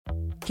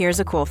Here's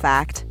a cool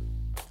fact.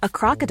 A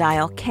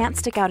crocodile can't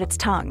stick out its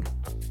tongue.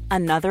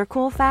 Another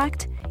cool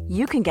fact,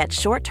 you can get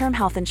short-term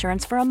health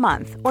insurance for a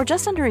month or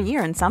just under a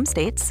year in some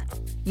states.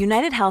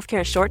 United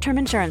Healthcare short-term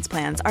insurance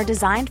plans are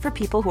designed for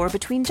people who are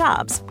between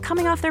jobs,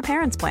 coming off their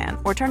parents' plan,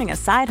 or turning a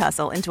side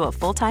hustle into a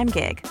full-time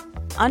gig.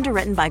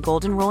 Underwritten by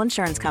Golden Rule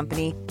Insurance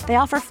Company, they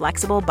offer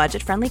flexible,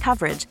 budget-friendly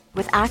coverage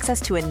with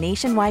access to a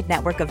nationwide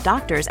network of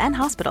doctors and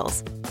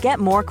hospitals. Get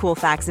more cool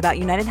facts about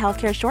United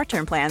Healthcare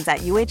short-term plans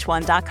at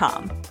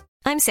uh1.com.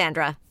 I'm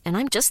Sandra, and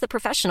I'm just the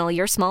professional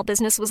your small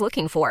business was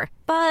looking for.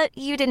 But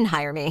you didn't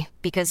hire me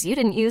because you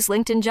didn't use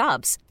LinkedIn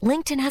Jobs.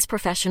 LinkedIn has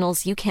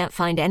professionals you can't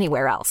find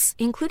anywhere else,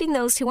 including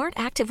those who aren't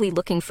actively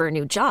looking for a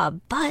new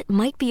job, but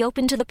might be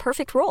open to the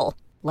perfect role,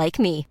 like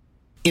me.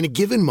 In a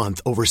given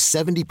month, over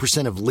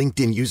 70% of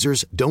LinkedIn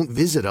users don't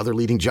visit other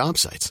leading job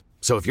sites.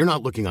 So if you're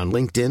not looking on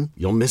LinkedIn,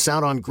 you'll miss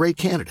out on great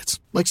candidates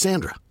like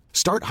Sandra.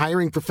 Start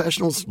hiring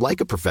professionals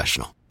like a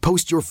professional.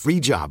 Post your free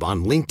job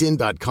on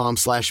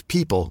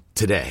linkedin.com/people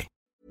today.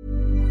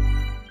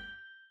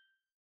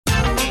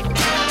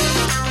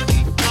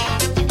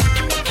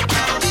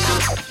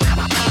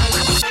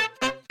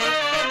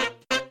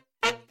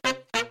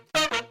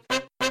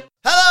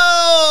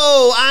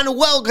 Hello and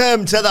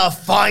welcome to the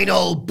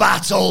Final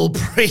Battle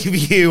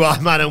Preview.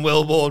 I'm Adam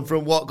Wilborn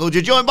from What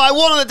Culture, joined by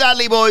one of the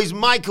Dudley boys,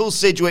 Michael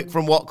Sidgwick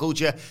from What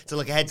Culture, to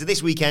look ahead to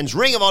this weekend's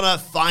Ring of Honor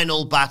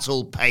Final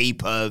Battle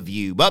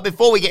pay-per-view. But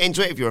before we get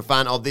into it, if you're a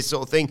fan of this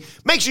sort of thing,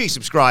 make sure you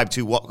subscribe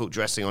to What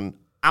Culture Wrestling on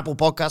Apple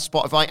Podcasts,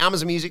 Spotify,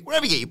 Amazon Music,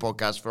 wherever you get your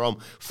podcasts from,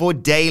 for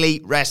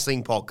daily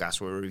wrestling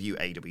podcasts where we review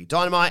AEW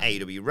Dynamite,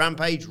 AEW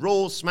Rampage,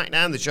 Raw,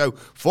 SmackDown, the show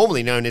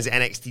formerly known as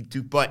NXT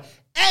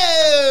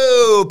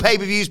 2.0,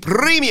 pay-per-views,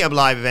 premium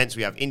live events.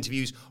 We have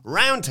interviews,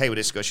 roundtable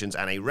discussions,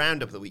 and a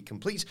roundup of the week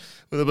complete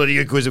with a bloody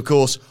good quiz, of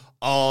course,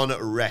 on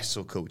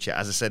Wrestle Culture.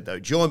 As I said, though,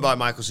 joined by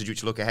Michael Sidgwick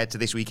to look ahead to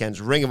this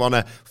weekend's Ring of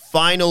Honor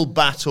Final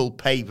Battle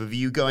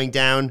pay-per-view, going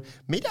down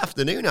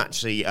mid-afternoon,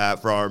 actually,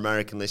 for our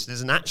American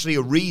listeners, and actually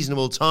a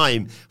reasonable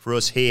time for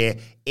us here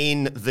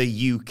in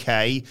the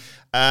UK.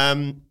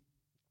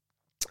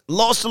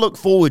 Lots to look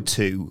forward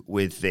to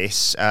with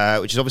this,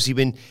 which has obviously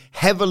been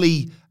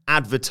heavily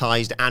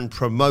advertised and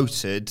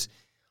promoted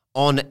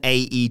on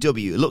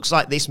AEW. It looks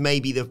like this may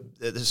be the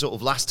sort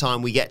of last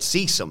time we get to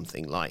see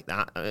something like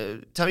that.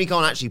 Tony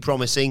Khan actually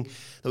promising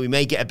that we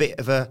may get a bit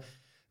of a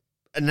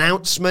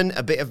announcement,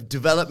 a bit of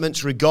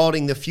developments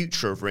regarding the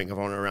future of Ring of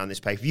Honor around this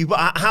pay-per-view.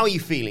 But how are you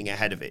feeling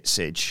ahead of it,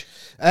 Sidge?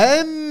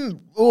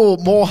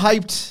 More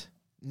hyped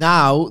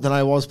now than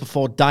I was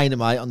before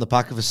Dynamite on the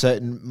back of a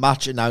certain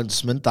match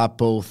announcement that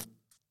both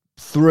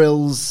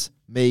thrills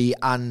me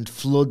and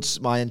floods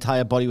my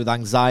entire body with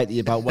anxiety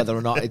about whether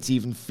or not it's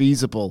even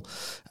feasible.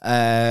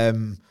 But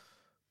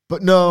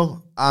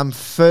no, I'm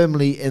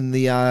firmly in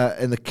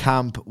the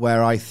camp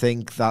where I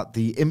think that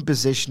the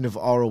imposition of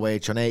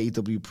ROH on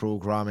AEW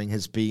programming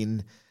has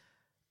been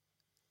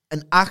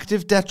an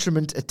active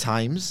detriment at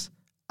times,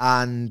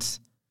 and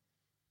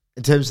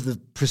in terms of the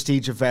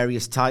prestige of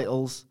various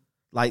titles,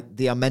 like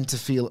they are meant to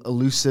feel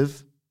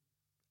elusive.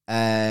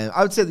 I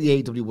would say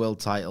the AEW World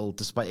title,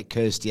 despite a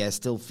cursed year,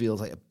 still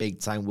feels like a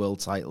big-time world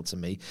title to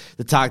me.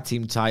 The tag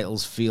team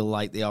titles feel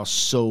like they are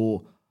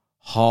so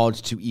hard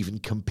to even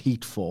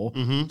compete for,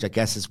 which I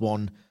guess is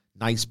one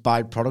nice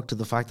byproduct of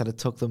the fact that it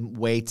took them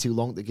way too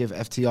long to give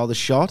FTR the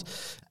shot.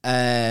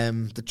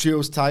 The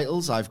trios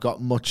titles, I've got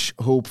much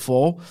hope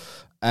for.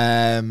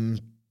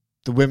 The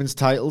women's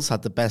titles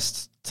had the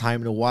best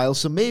time in a while,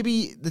 so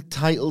maybe the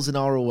titles in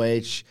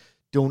ROH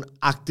don't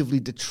actively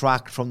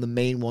detract from the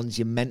main ones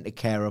you're meant to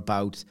care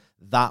about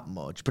that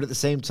much. But at the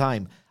same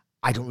time,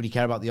 I don't really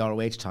care about the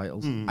ROH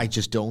titles. I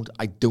just don't.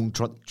 I don't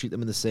treat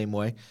them in the same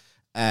way.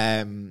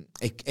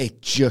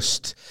 It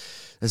just...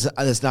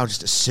 There's now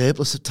just a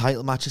surplus of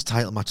title matches.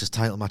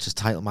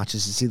 You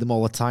see them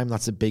all the time.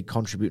 That's a big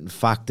contributing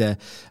factor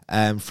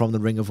from the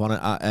Ring of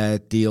Honor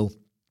deal.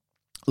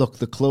 Look,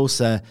 the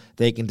closer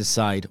they can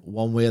decide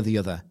one way or the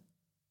other,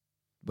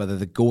 whether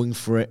they're going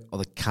for it or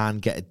they can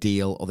get a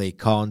deal or they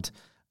can't,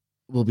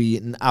 will be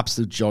an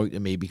absolute joy to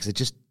me, because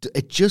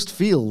it just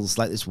feels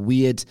like this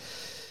weird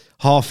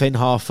half in,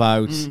 half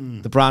out.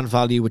 The brand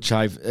value, which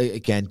I've,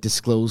 again,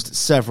 disclosed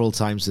several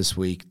times this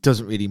week,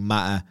 doesn't really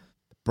matter.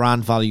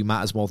 Brand value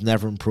matters more than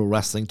ever in pro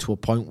wrestling, to a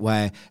point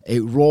where a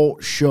Raw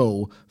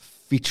show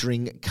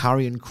featuring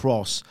Karrion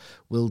Kross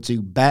will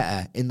do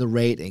better in the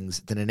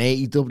ratings than an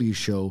AEW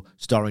show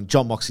starring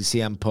Jon Moxley,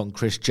 CM Punk,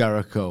 Chris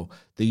Jericho,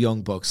 the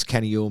Young Bucks,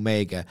 Kenny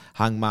Omega,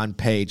 Hangman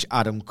Page,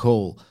 Adam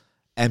Cole,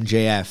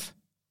 MJF.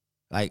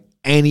 Like,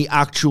 any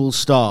actual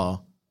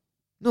star.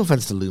 No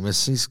offense to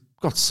Loomis, he's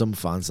got some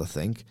fans, I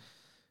think.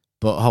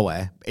 But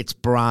however, its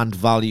brand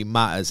value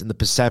matters, and the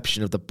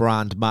perception of the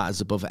brand matters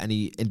above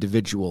any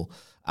individual.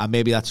 And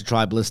maybe that's a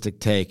tribalistic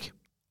take.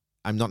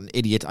 I'm not an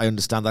idiot. I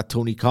understand that.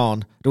 Tony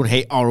Khan. I don't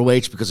hate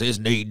ROH because it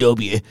isn't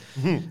AEW.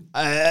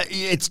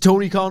 It's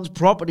Tony Khan's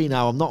property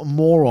now. I'm not a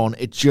moron.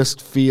 It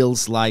just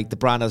feels like the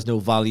brand has no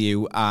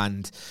value,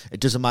 and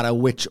it doesn't matter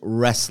which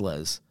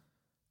wrestlers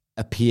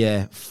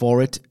appear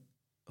for it,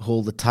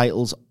 hold the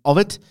titles of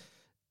it.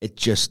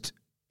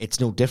 it's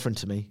no different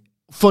to me.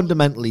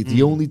 Fundamentally,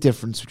 the only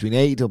difference between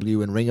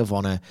AEW and Ring of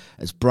Honor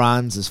as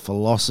brands, as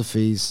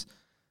philosophies,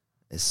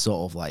 as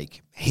sort of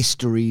like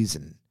histories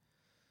and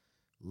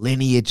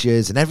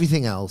lineages and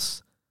everything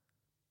else,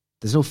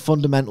 there's no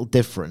fundamental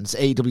difference.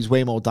 AEW is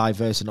way more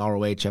diverse than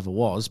ROH ever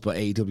was, but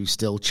AEW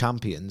still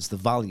champions the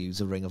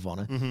values of Ring of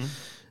Honor. Mm-hmm.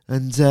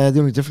 And the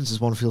only difference is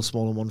one feels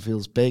small and one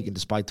feels big. And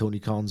despite Tony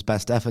Khan's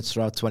best efforts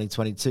throughout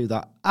 2022,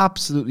 that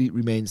absolutely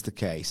remains the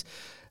case.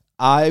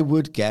 I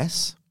would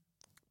guess,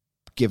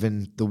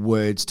 given the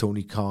words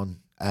Tony Khan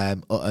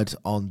uttered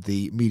on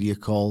the media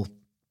call,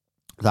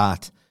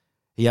 that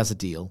he has a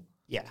deal.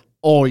 Yeah.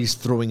 Or he's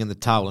throwing in the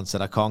towel and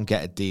said, I can't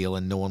get a deal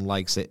and no one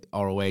likes it,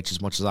 ROH,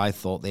 as much as I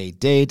thought they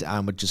did,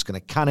 and we're just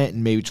going to can it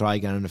and maybe try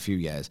again in a few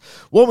years.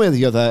 One way or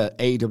the other,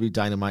 AEW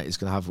Dynamite is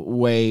going to have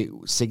way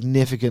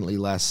significantly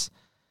less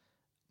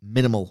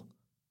minimal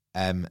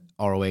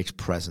ROH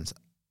presence.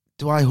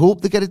 Do I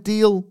hope they get a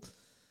deal?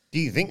 Do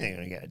you think they're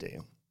going to get a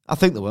deal? I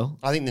think they will.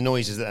 I think the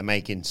noises that they're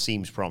making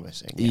seems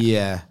promising.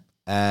 Yeah.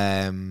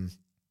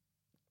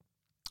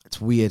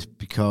 It's weird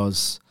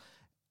because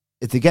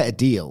if they get a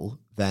deal,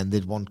 then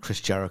they'd want Chris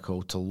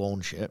Jericho to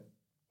launch it.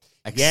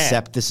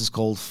 Except this is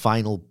called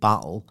Final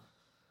Battle,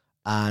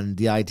 and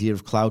the idea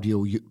of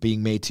Claudio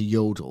being made to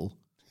yodel,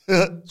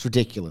 it's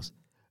ridiculous.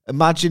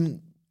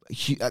 Imagine,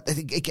 I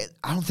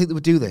don't think they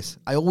would do this.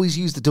 I always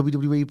use the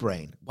WWE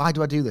brain. Why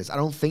do I do this? I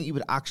don't think he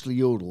would actually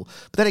yodel.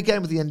 But then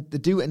again, with the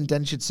do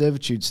indentured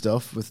servitude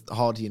stuff with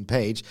Hardy and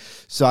Page,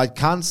 so I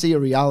can see a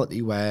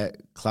reality where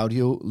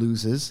Claudio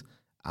loses,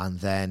 and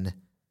then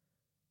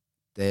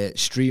the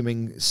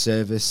streaming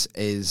service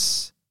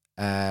is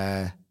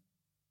the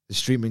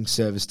streaming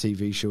service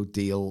TV show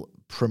deal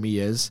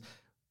premieres.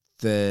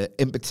 The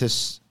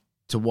impetus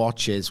to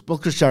watch is, well,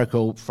 Chris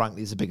Jericho,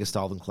 frankly, is a bigger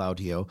star than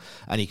Claudio,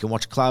 and you can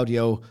watch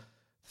Claudio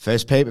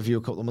first pay-per-view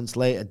a couple of months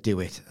later, do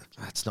it.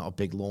 That's not a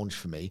big launch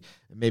for me.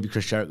 Maybe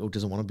Chris Jericho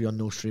doesn't want to be on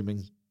no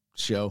streaming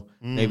show.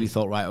 Maybe he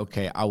thought, right,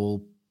 okay, I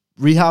will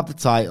rehab the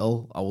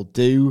title. I will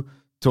do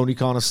Tony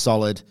Khan a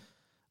solid.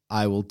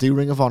 I will do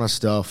Ring of Honor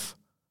stuff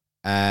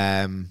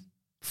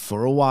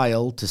for a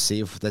while to see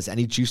if there's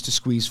any juice to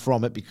squeeze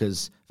from it,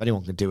 because if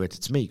anyone can do it,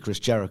 it's me, Chris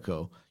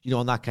Jericho,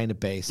 on that kind of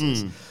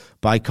basis.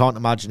 But I can't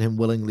imagine him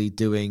willingly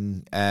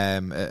doing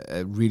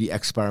a really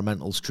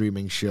experimental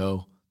streaming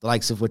show, the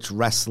likes of which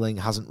wrestling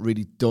hasn't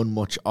really done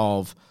much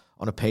of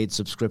on a paid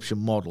subscription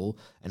model,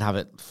 and have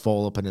it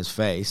fall up in his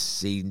face.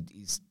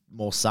 He's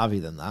more savvy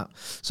than that.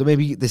 So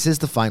maybe this is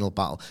the final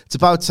battle. It's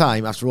about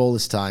time, after all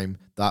this time,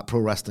 that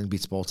pro wrestling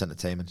beats sports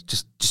entertainment.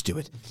 Just do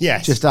it.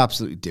 Yes. Just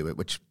absolutely do it,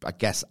 which I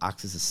guess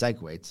acts as a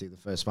segue to the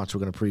first match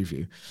we're going to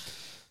preview.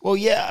 Well,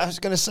 yeah, I was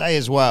going to say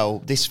as well,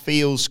 this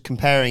feels,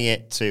 comparing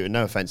it to,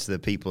 no offense to the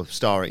people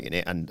starring in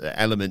it and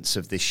elements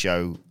of this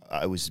show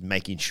I was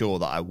making sure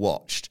that I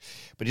watched,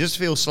 but it just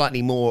feels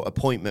slightly more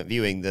appointment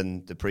viewing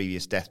than the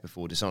previous Death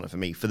Before Dishonor for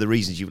me, for the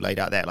reasons you've laid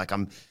out there. Like,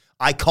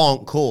 I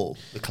can't call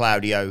the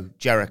Claudio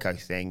Jericho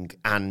thing,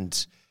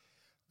 and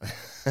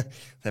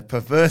the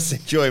perverse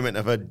enjoyment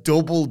of a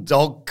double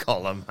dog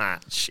collar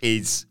match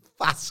is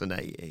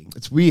fascinating.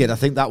 It's weird. I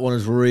think that one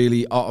has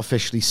really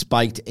artificially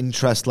spiked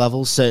interest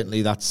levels.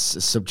 Certainly that's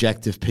a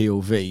subjective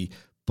POV,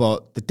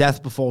 but the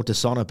Death Before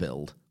Dishonor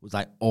build was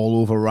like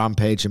all over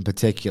Rampage in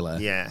particular.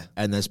 Yeah.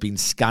 And there's been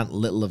scant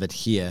little of it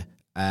here,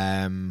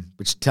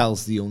 which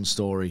tells its own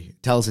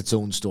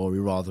story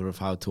rather, of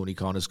how Tony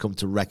Khan has come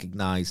to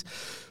recognize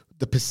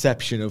the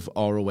perception of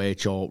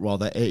ROH, or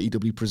rather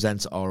AEW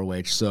presents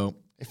ROH. So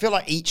I feel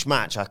like each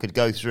match I could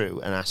go through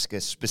and ask a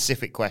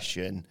specific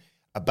question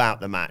about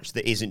the match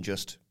that isn't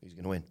just who's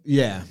going to win.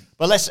 yeah.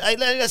 But let's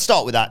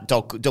start with that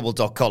double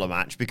dog collar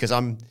match, because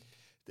I'm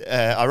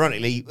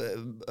ironically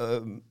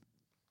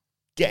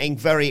getting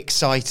very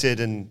excited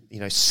and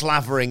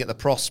slavering at the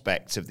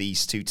prospect of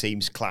these two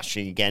teams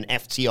clashing again.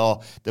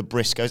 FTR, the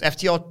Briscoes.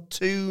 FTR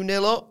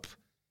 2-0 up.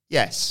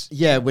 Yes.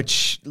 Yeah,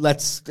 which,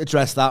 let's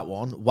address that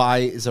one. Why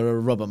is there a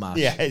rubber match?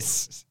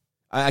 Yes.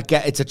 I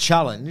get it's a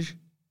challenge,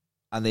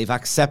 and they've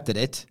accepted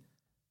it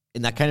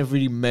in that kind of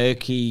really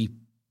murky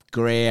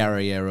grey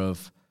area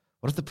of,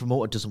 what if the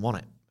promoter doesn't want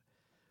it?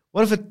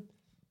 What if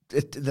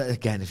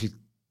again, if you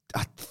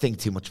I think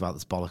too much about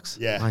this bollocks.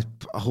 Yeah.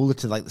 I hold it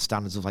to like the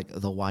standards of like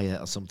The Wire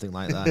or something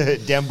like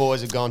that. Them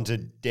boys have gone to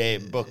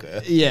Dave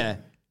Booker. Yeah.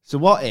 So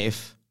what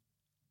if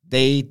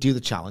they do the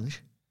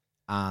challenge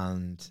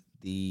and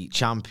the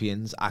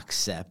champions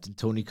accept, and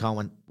Tony Khan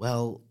went,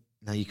 well,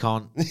 no, you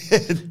can't.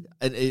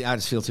 I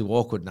just feel too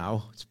awkward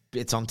now.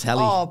 It's on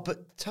telly. Oh,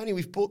 but Tony,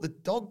 we've bought the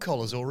dog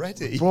collars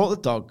already. We brought the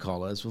dog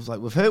collars.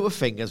 We've hurt with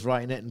fingers,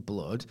 writing it in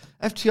blood.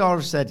 FTR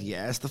have said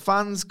yes. The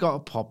fans got a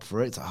pop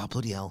for it. It's like, oh,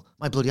 bloody hell.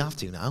 Might bloody have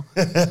to now.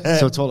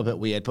 So it's all a bit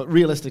weird. But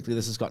realistically,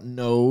 this has got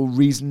no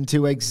reason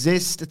to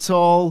exist at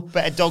all.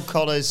 Better dog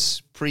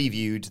collars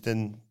previewed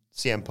than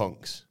CM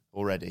Punk's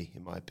already,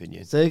 in my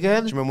opinion. Say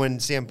again? Do you remember when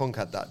CM Punk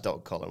had that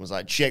dog collar and was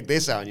like, check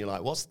this out? And you're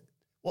like, what's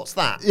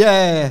that?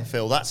 Yeah.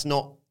 Phil, that's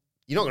not...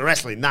 You're not going to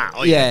wrestle in that,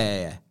 are you?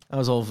 Yeah. That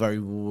was all very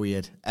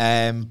weird.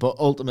 But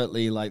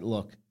ultimately, like,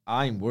 look,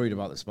 I'm worried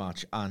about this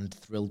match and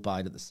thrilled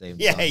by it at the same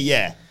time.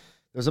 Yeah. There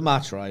was a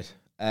match, right?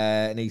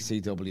 In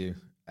ECW.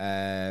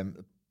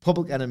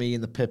 Public Enemy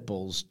and the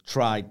Pitbulls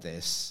tried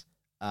this,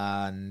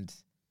 and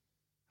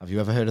have you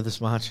ever heard of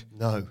this match?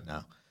 No.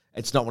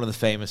 It's not one of the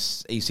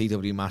famous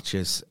ECW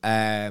matches.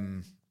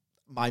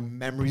 My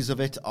memories of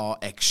it are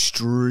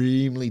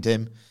extremely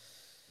dim,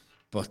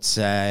 but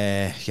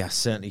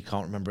certainly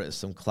can't remember it as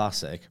some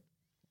classic.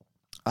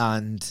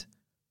 And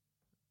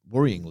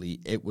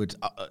worryingly, it would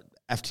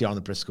FTR and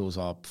the Briscoes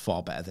are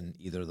far better than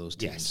either of those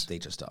teams. Yes. They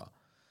just are.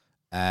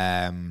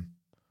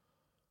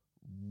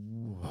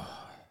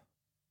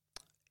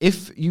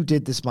 If you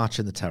did this match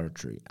in the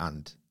territory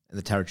and in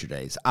the territory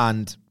days,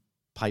 and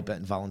Piper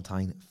and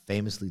Valentine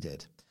famously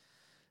did,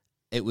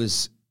 it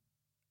was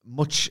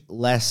much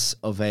less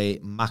of a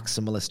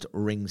maximalist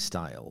ring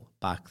style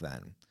back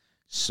then.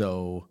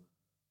 So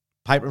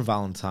Piper and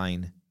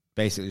Valentine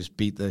basically just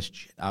beat the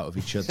shit out of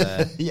each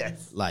other.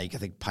 Yes. Like, I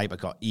think Piper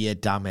got ear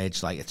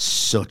damage. Like, it's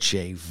such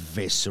a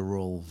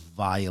visceral,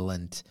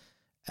 violent,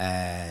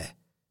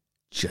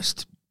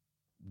 just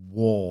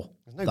war.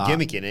 There's no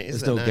gimmick in it,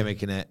 is there? There's no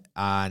gimmick in it.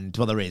 And,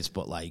 well, there is,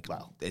 but, like,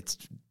 it's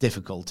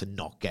difficult to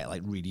not get,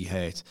 like, really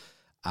hurt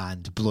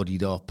and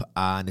bloodied up.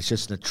 And it's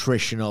just an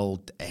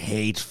attritional,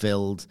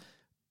 hate-filled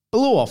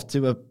blow-off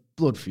to a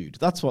blood feud.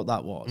 That's what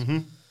that was. Mm-hmm.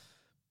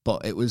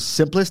 But it was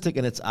simplistic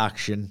in its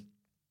action.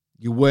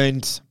 You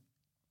weren't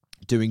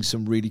doing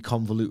some really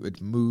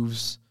convoluted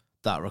moves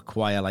that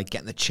require, like,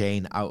 getting the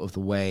chain out of the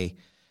way.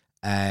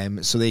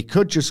 So they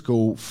could just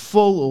go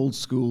full old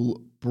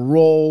school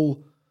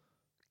brawl,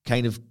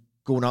 kind of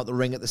going out the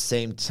ring at the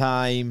same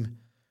time.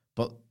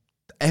 But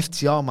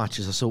FTR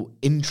matches are so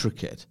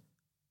intricate,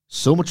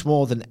 so much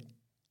more than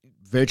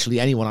virtually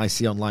anyone I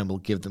see online will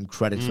give them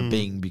credit for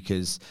being,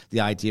 because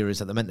the idea is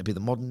that they're meant to be the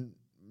modern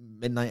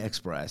Midnight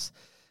Express.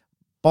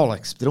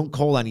 Bollocks. They don't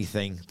call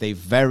anything. They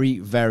very,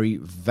 very,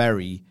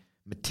 very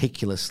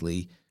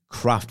meticulously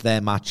craft their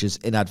matches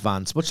in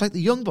advance, much like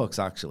the Young Bucks,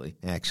 actually,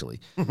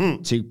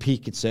 to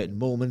peak at certain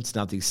moments and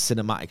have these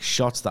cinematic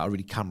shots that are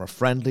really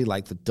camera-friendly,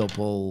 like the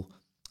double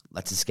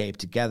let's escape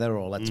together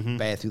or let's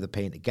bear through the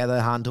pain together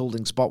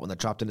hand-holding spot when they're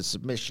trapped in a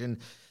submission.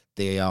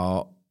 They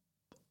are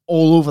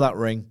all over that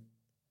ring.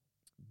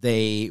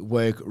 They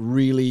work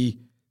really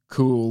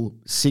cool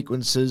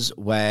sequences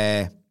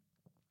where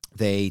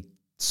they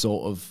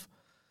sort of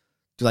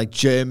do like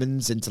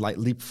Germans into like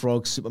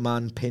leapfrog,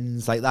 Superman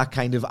pins, like that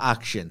kind of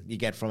action you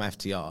get from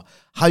FTR.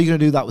 How are you going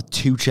to do that with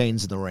 2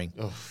 chains in the ring?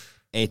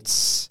 It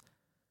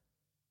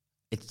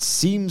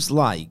seems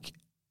like...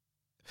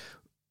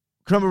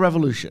 Remember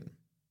Revolution?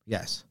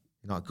 Yes.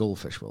 You're not a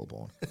goldfish,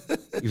 Wilborn.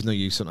 Even though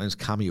you sometimes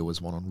cameo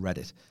as one on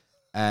Reddit.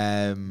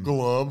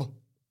 Glub.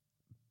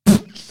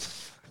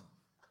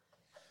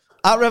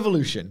 At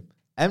Revolution,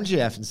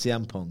 MJF and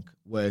CM Punk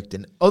worked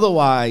an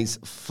otherwise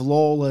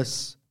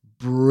flawless,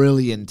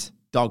 brilliant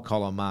dog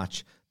collar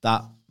match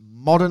that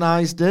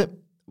modernized it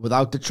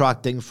without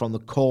detracting from the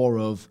core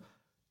of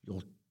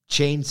you're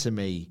chained to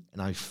me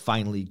and I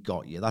finally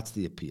got you. That's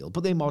the appeal.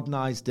 But they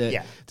modernized it.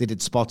 Yeah. They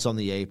did spots on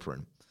the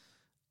apron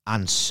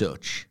and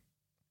such.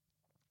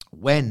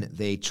 When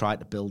they tried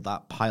to build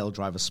that pile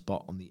driver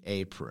spot on the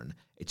apron,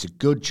 it's a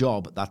good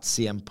job that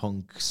CM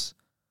Punk's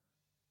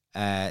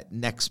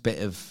next bit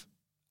of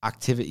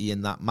activity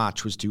in that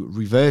match was to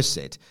reverse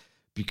it,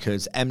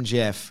 because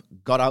MJF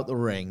got out the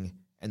ring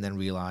and then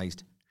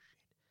realized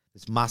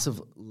this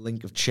massive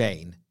link of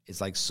chain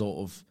is like sort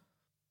of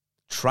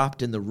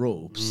trapped in the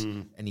ropes,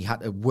 and he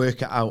had to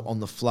work it out on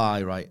the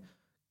fly, right?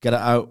 Get it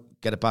out,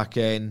 get it back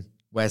in.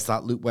 Where's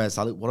that loop? Where's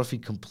that loop? What if he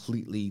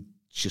completely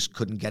just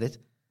couldn't get it?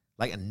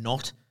 Like a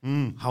knot?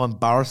 How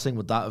embarrassing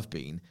would that have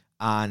been?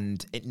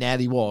 And it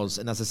nearly was.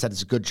 And as I said,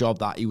 it's a good job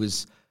that he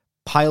was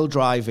pile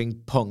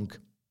driving Punk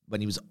when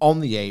he was on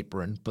the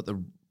apron, but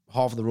the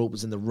half of the rope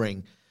was in the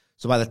ring.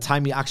 So by the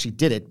time he actually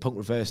did it, Punk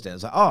reversed it. I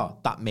was like, oh,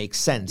 that makes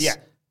sense. Yeah.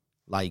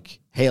 Like,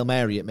 Hail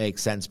Mary, it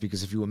makes sense,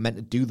 because if you were meant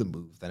to do the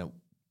move, then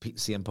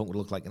CM Punk would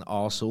look like an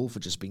arsehole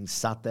for just being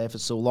sat there for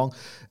so long.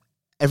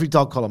 Every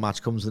dog collar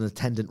match comes with an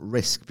attendant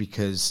risk,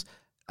 because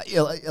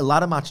a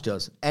ladder match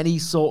does. Any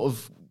sort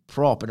of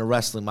prop in a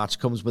wrestling match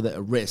comes with it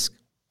a risk,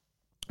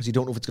 because you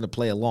don't know if it's going to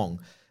play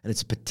along. And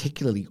it's a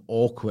particularly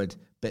awkward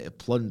bit of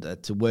plunder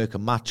to work a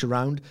match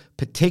around,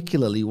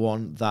 particularly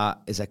one that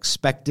is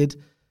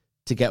expected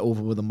to get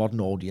over with a modern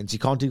audience. You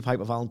can't do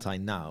Piper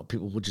Valentine now.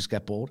 People would just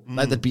get bored.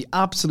 Like, they'd be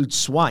absolute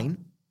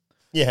swine.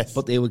 Yes.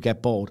 But they would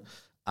get bored.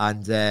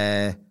 And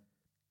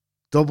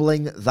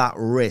doubling that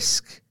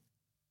risk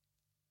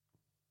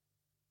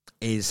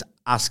is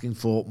asking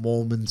for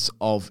moments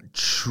of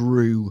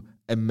true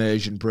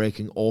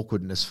immersion-breaking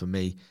awkwardness for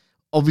me.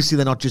 Obviously,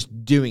 they're not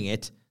just doing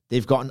it.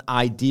 They've got an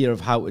idea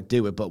of how to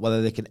do it, but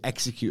whether they can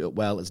execute it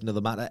well is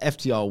another matter.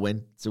 FTR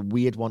win. It's a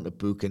weird one to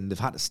book, and they've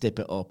had to step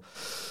it up.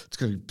 It's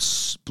going to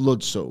be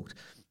blood-soaked.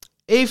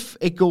 If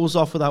it goes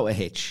off without a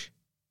hitch,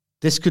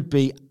 this could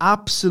be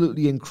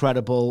absolutely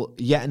incredible.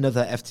 Yet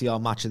another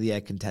FTR match of the year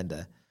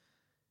contender.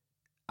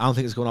 I don't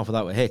think it's going off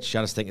without a hitch.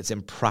 I just think it's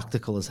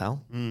impractical as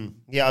hell.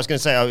 Yeah, I was going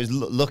to say, I was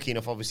lucky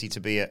enough, obviously, to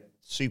be at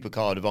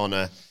Supercard of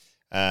Honor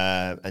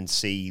and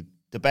see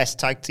the best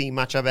tag team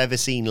match I've ever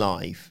seen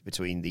live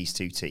between these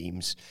two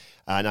teams.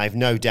 And I have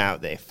no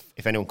doubt that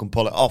if anyone can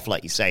pull it off,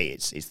 like you say,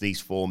 it's these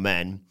four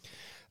men.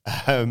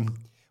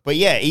 But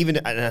yeah, even,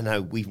 and I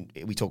know we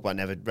talk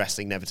about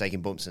wrestling never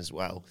taking bumps as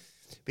well,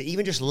 but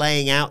even just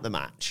laying out the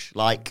match,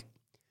 like,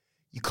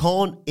 you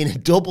can't, in a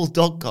double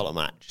dog collar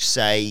match,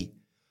 say,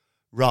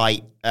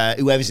 right,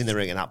 whoever's in the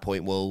ring at that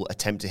point will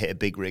attempt to hit a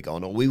big rig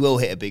on, or we will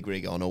hit a big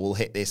rig on, or we'll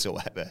hit this or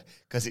whatever.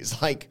 Because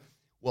it's like,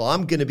 well,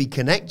 I'm going to be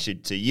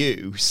connected to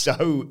you,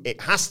 so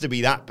it has to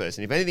be that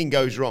person. If anything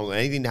goes wrong, or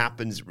anything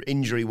happens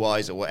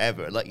injury-wise or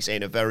whatever, like you say,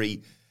 in a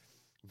very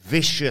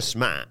vicious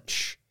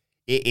match,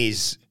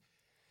 it's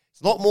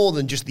a lot more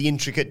than just the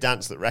intricate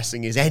dance that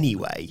wrestling is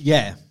anyway.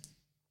 Yeah.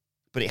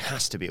 But it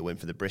has to be a win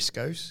for the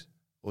Briscoes.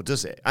 Or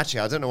does it? Actually,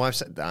 I don't know why I've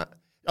said that.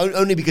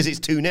 Only because it's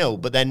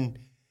 2-0, but then,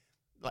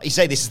 like you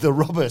say, this is the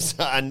Robbers,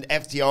 and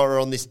FTR are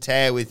on this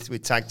tear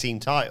with tag team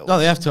titles. No,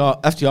 the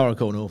FTR are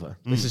going over.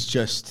 This is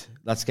just,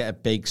 let's get a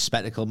big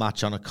spectacle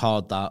match on a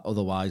card that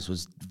otherwise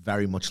was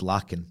very much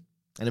lacking.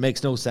 And it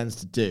makes no sense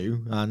to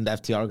do, and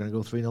FTR are going to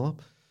go 3-0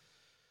 up.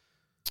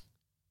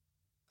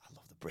 I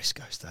love the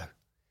Briscoes, though.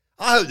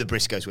 I hope the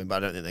Briscoes win, but I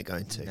don't think they're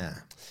going to. Yeah.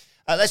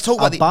 Let's talk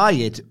about I'll buy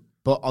it,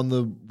 but on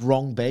the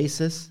wrong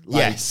basis. Like,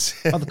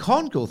 yes. Oh, they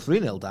can't go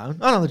 3-0 down.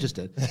 Oh, no, they just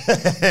did.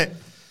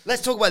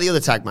 Let's talk about the other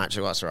tag match.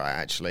 Oh, that's right,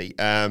 actually.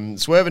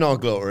 Swerve and Our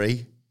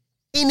Glory,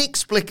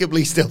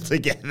 inexplicably still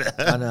together.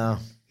 I know.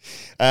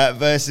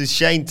 Versus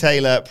Shane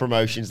Taylor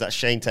Promotions. That's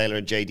Shane Taylor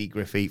and JD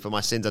Griffey. For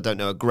my sins, I don't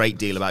know a great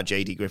deal about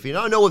JD Griffey. And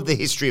I know of the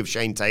history of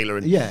Shane Taylor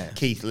and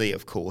Keith Lee,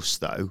 of course,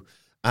 though.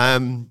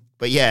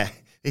 But yeah,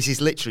 this is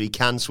literally,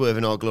 can Swerve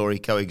and Our Glory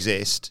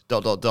coexist? ...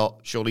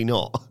 Surely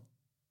not.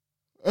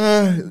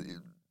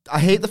 I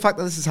hate the fact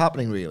that this is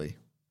happening, really,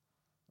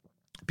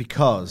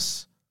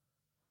 because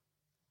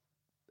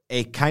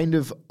it kind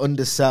of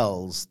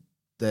undersells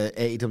the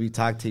AEW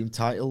Tag Team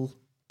title,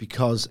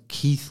 because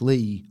Keith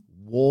Lee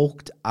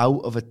walked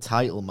out of a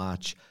title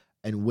match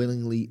and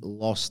willingly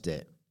lost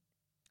it.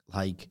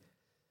 Like,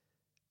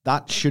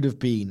 that should have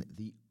been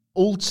the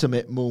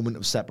ultimate moment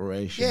of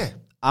separation. Yeah.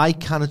 I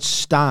cannot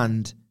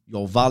stand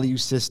your value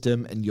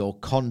system and your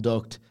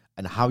conduct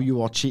and how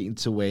you are cheating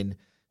to win,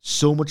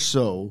 so much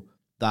so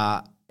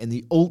that in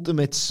the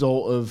ultimate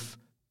sort of,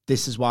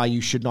 this is why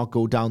you should not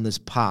go down this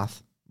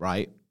path,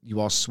 right?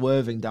 You are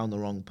swerving down the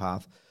wrong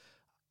path.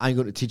 I'm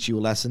going to teach you a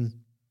lesson.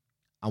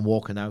 I'm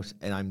walking out,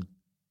 and I'm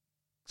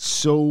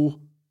so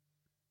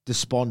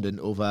despondent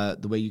over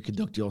the way you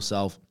conduct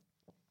yourself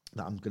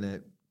that I'm going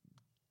to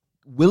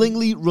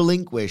willingly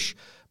relinquish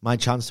my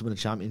chance to win a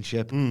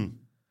championship.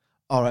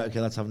 All right, okay,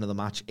 let's have another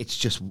match. It's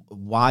just,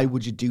 why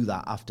would you do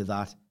that after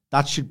that?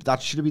 That should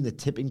have been the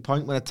tipping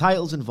point when a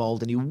title's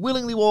involved and you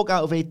willingly walk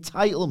out of a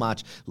title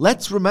match.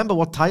 Let's remember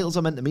what titles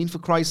are meant to mean, for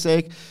Christ's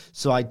sake.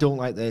 So I don't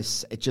like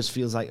this. It just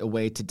feels like a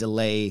way to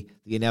delay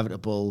the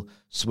inevitable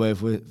Swerve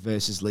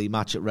versus Lee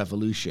match at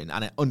Revolution,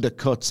 and it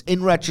undercuts,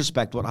 in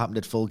retrospect, what happened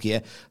at Full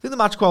Gear. I think the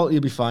match quality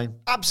will be fine.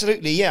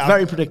 Absolutely, yeah.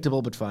 Very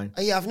predictable, but fine.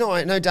 Yeah, I've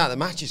no doubt the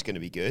match is going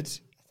to be good.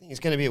 I think it's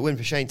going to be a win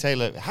for Shane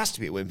Taylor. It has to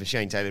be a win for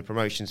Shane Taylor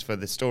Promotions for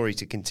the story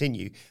to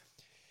continue.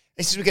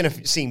 This is going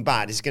to seem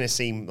bad. It's going to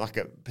seem like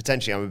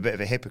potentially I'm a bit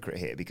of a hypocrite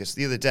here, because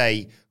the other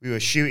day we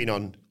were shooting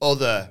on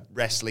other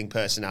wrestling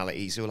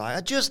personalities who were like,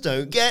 I just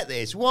don't get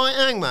this. Why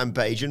Hangman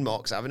Page and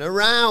Mox having a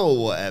row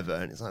or whatever?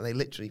 And it's like they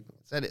literally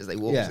said it as they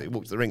walked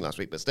to the ring last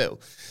week, but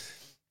still.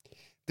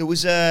 There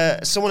was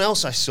someone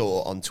else I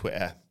saw on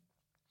Twitter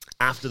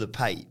after the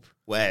Pape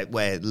where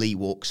Lee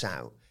walks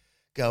out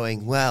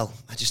going, well,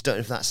 I just don't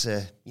know if that's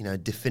a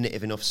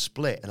definitive enough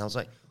split. And I was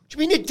like, what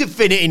do you mean a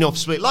definitive enough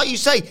split? Like you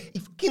say, he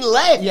fucking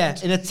left. Yeah,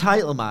 in a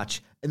title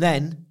match. And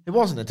then it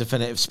wasn't a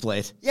definitive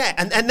split. Yeah,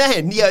 and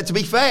then, to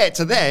be fair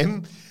to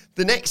them,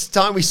 the next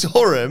time we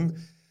saw him,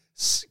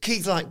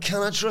 Keith's like,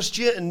 can I trust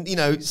you? And,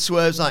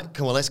 Swerve's like,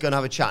 come on, let's go and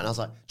have a chat. And I was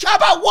like, chat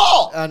about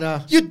what? I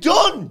know. You're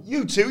done.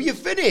 You two, you're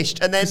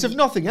finished. And then, if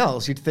nothing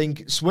else, you'd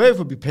think Swerve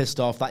would be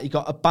pissed off that he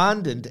got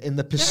abandoned in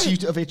the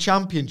pursuit of a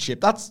championship.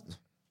 But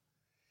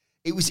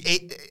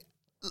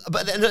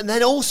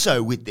then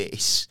also with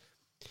this,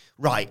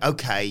 right,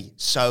 okay,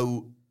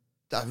 so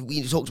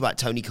we talked about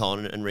Tony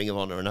Khan and Ring of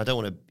Honor, and I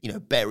don't want to,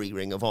 bury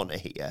Ring of Honor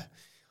here.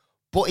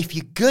 But if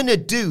you're going to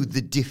do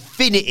the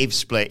definitive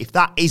split, if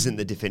that isn't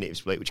the definitive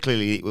split, which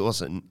clearly it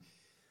wasn't,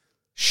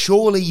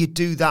 surely you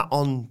do that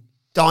on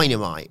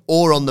Dynamite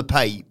or on the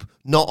Pape,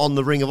 not on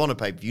the Ring of Honor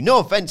pay-per-view. No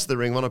offense to the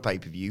Ring of Honor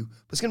pay-per-view,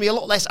 but there's going to be a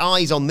lot less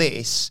eyes on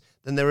this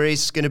than there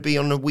is going to be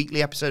on a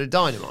weekly episode of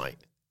Dynamite.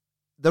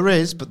 There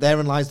is, but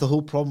therein lies the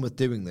whole problem with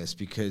doing this,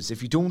 because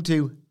if you don't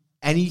do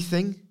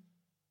anything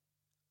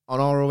on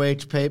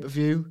ROH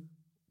pay-per-view,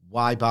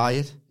 why buy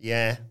it?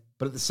 Yeah.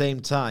 But at the same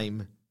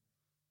time,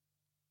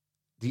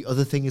 the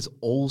other thing is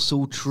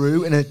also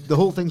true, and the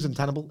whole thing's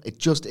untenable. It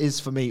just is,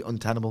 for me,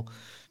 untenable.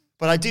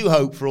 But I do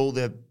hope for all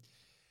the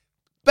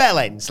bell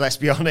ends, let's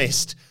be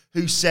honest,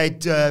 who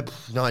said,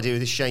 no idea who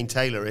this Shane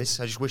Taylor is.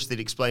 I just wish they'd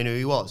explain who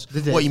he was.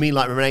 What, you mean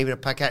like Rene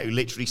Paquette, who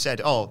literally said,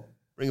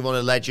 Ring of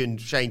Honor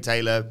legend, Shane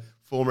Taylor,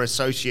 former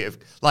associate of,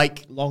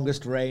 like...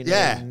 Longest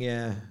reigning,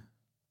 yeah.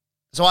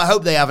 So I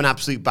hope they have an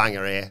absolute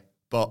banger here,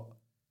 but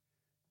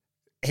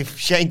if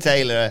Shane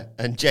Taylor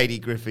and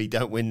JD Griffey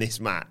don't win this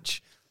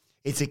match,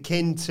 it's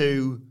akin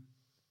to...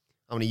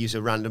 I'm going to use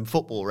a random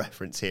football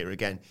reference here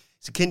again.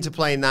 It's akin to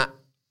playing that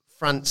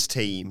France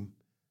team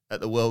at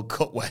the World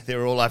Cup where they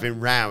were all having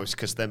rows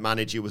because their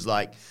manager was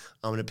like,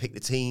 I'm going to pick the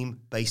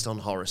team based on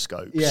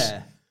horoscopes.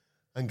 Yeah.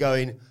 And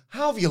going,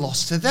 how have you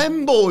lost to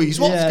them boys?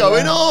 What's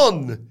going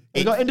on?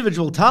 They've got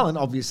individual talent,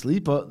 obviously,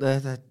 but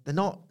they're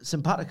not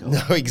simpatico.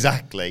 No,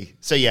 exactly.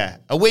 So, yeah,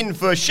 a win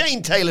for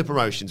Shane Taylor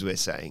Promotions, we're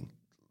saying.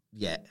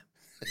 Yeah.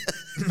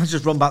 Let's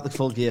just run back the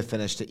Full Gear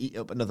finish to eat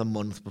up another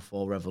month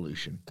before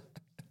Revolution.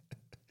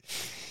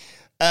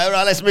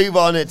 Right, let's move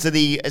on to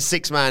the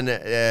six-man,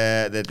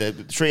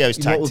 the trios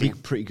tag What would team.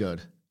 be pretty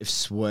good if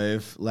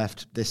Swerve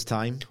left this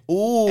time.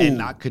 Ooh. And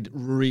that could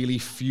really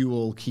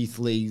fuel Keith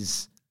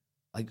Lee's,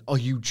 like, are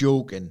you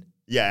joking?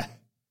 Yeah.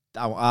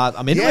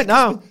 I'm into it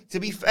now. To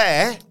be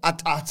fair,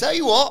 I tell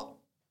you what,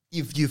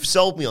 you've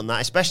sold me on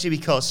that, especially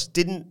because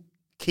didn't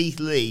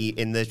Keith Lee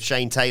in the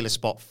Shane Taylor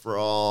spot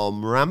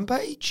from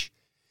Rampage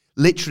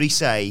literally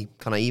say,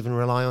 can I even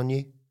rely on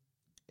you?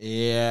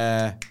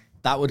 Yeah.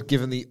 That would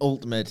give him the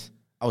ultimate...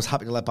 I was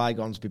happy to let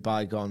bygones be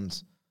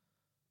bygones.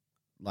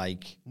 And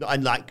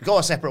go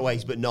our separate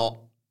ways, but not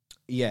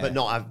have a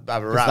row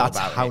about it. That's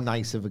how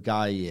nice of a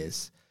guy he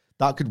is.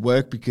 That could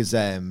work because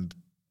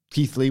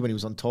Keith Lee, when he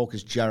was on Talk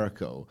as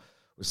Jericho,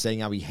 was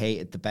saying how he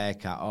hated the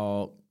Bearcat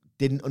or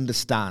didn't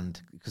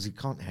understand, because he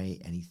can't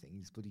hate anything.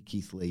 He's bloody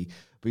Keith Lee.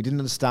 But he didn't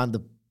understand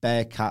the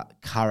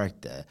Bearcat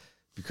character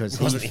because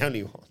he wasn't the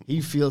only one.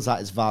 He feels that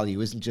his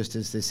value isn't just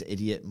as this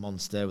idiot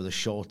monster with a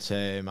short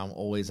term, I'm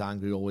always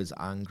angry.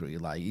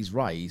 Like, he's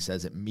right. He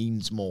says it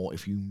means more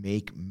if you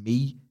make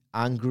me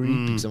angry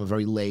because I'm a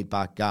very laid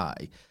back guy.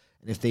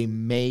 And if they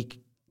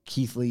make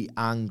Keith Lee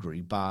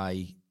angry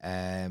by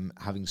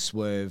having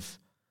Swerve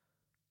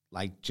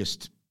like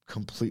just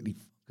completely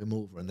fuck him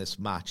over in this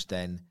match,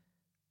 then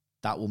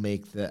that will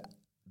make the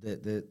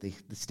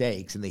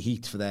stakes and the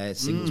heat for their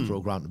singles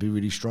program to be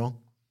really strong.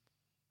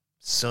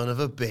 Son of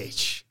a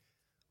bitch.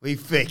 We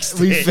fixed it.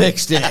 We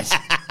fixed it.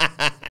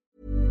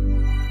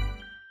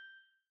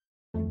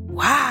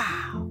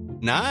 Wow.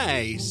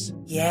 Nice.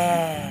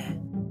 Yeah.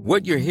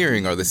 What you're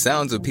hearing are the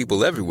sounds of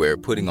people everywhere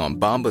putting on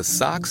Bombas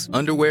socks,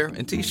 underwear,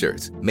 and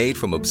T-shirts made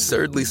from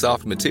absurdly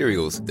soft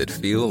materials that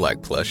feel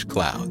like plush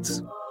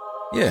clouds.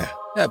 Yeah,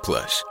 that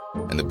plush.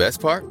 And the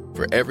best part?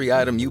 For every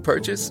item you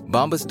purchase,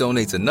 Bombas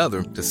donates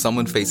another to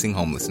someone facing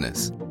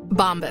homelessness.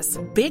 Bombas.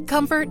 Big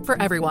comfort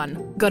for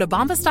everyone. Go to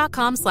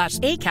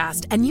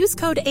bombas.com/ACAST and use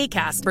code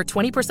ACAST for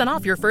 20%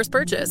 off your first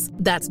purchase.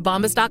 That's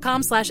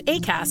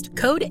bombas.com/ACAST.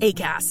 Code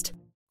ACAST.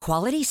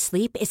 Quality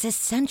sleep is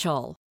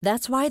essential.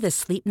 That's why the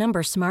Sleep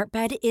Number Smart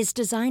Bed is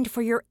designed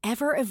for your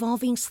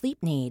ever-evolving sleep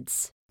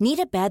needs. Need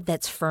a bed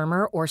that's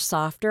firmer or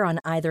softer on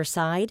either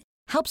side?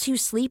 Helps you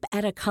sleep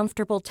at a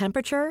comfortable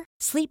temperature?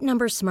 Sleep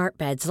Number Smart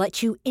Beds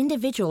let you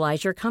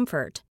individualize your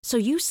comfort so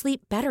you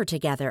sleep better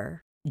together.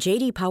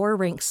 J.D. Power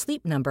ranks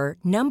Sleep Number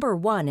number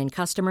 1 in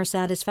customer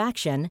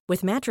satisfaction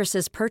with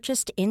mattresses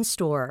purchased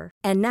in-store.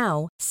 And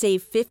now,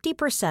 save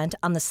 50%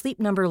 on the Sleep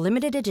Number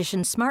Limited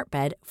Edition Smart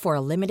Bed for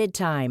a limited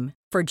time.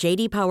 For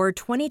J.D. Power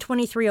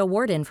 2023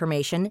 award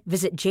information,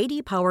 visit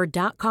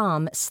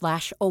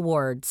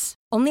jdpower.com/awards.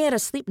 Only at a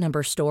Sleep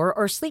Number store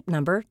or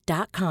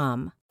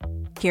sleepnumber.com.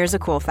 Here's a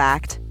cool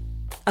fact.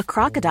 A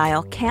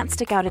crocodile can't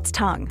stick out its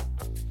tongue.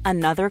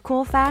 Another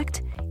cool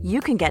fact, you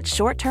can get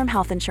short-term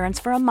health insurance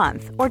for a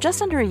month or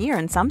just under a year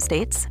in some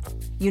states.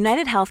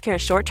 United Healthcare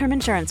short-term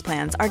insurance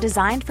plans are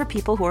designed for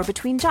people who are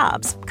between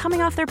jobs,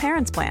 coming off their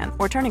parents' plan,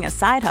 or turning a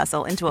side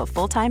hustle into a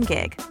full-time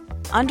gig.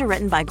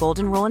 Underwritten by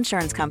Golden Rule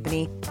Insurance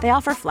Company, they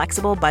offer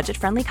flexible,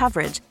 budget-friendly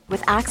coverage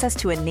with access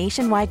to a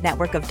nationwide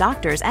network of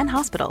doctors and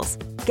hospitals.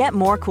 Get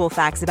more cool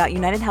facts about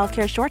United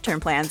Healthcare short-term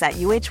plans at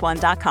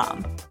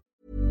uh1.com.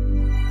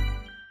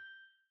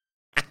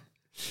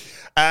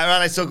 Right,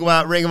 let's talk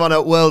about Ring of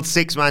Honor World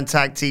Six-Man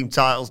Tag Team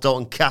titles.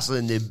 Dalton Castle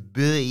and the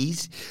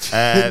Boys.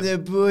 The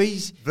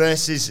Boys.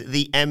 Versus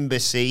the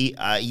Embassy.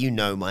 You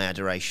know my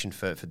adoration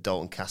for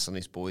Dalton Castle and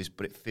his boys,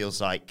 but it feels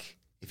like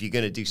if you're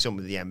going to do something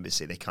with the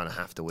Embassy, they kind of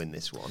have to win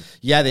this one.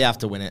 Yeah, they have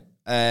to win it.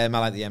 I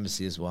like the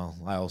Embassy as well.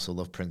 I also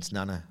love Prince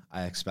Nana.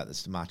 I expect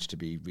this match to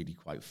be really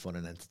quite fun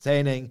and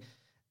entertaining.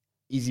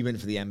 Easy win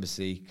for the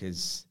Embassy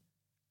because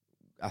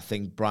I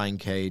think Brian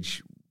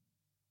Cage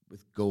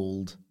with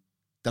gold,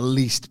 the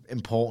least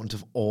important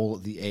of all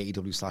the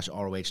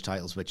AEW/ROH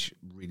titles, which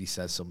really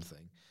says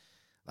something.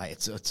 Like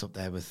it's up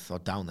there with, or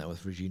down there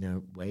with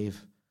Regina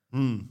Wave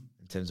in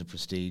terms of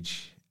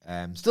prestige.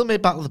 Still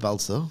made Battle of the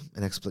Belts though,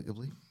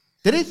 inexplicably.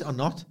 Did it or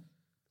not?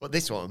 What,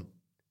 this one?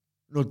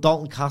 No,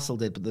 Dalton Castle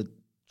did, but the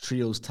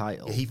trios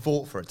title. Yeah, he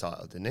fought for a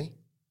title, didn't he?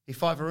 He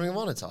fought for a Ring of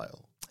Honor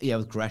title. Yeah,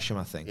 with Gresham,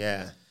 I think.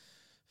 Yeah.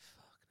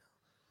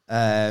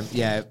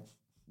 Yeah.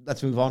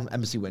 let's move on.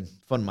 Embassy win.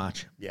 Fun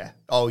match. Yeah.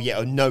 Oh,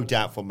 yeah. No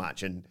doubtful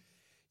match. And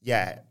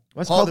yeah.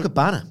 Where's Colt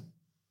Cabana?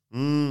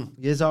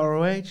 Years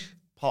ROH?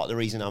 Part of the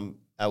reason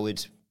I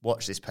would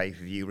watch this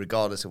pay-per-view,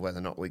 regardless of whether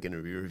or not we're going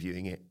to be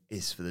reviewing it,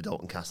 is for the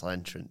Dalton Castle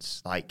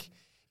entrance. Like,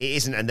 it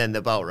isn't, and then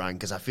the bell rang,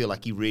 because I feel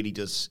like he really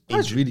does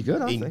That's really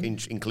good, I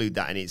think. Include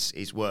that in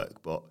his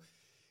work. But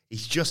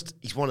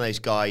he's one of those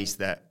guys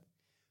that,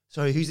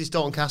 sorry, who's this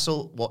Dalton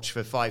Castle? Watch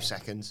for 5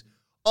 seconds.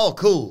 Oh,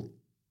 cool.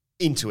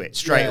 Into it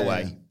straight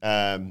away.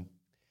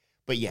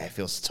 But yeah, it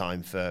feels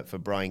time for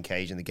Brian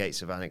Cage and the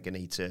Gates of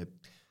Agony to,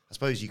 I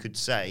suppose you could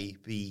say,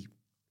 be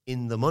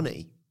in the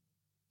money,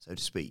 so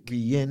to speak.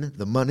 We in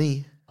the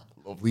money.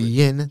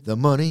 We in the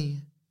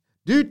money.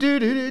 Do.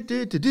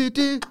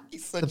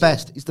 He's the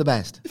best. He's the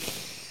best.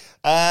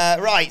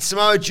 Right,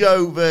 Samoa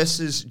Joe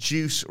versus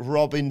Juice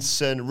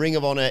Robinson, Ring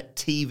of Honor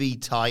TV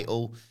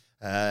title.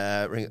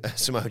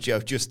 Samoa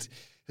Joe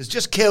has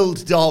just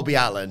killed Darby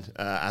Allin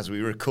as we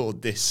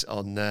record this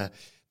on the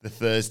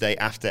Thursday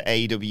after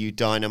AEW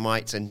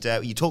Dynamite. And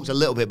you talked a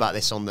little bit about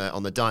this on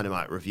the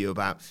Dynamite review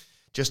about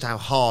just how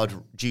hard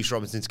Juice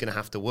Robinson's going to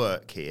have to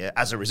work here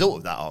as a result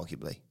of that,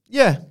 arguably.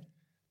 Yeah.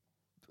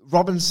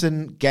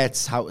 Robinson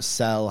gets how to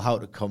sell, how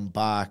to come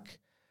back,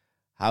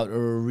 how to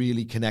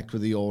really connect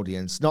with the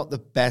audience. Not the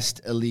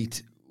best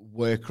elite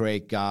work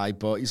rate guy,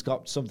 but he's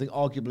got something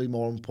arguably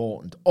more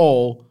important.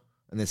 Or,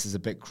 and this is a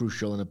bit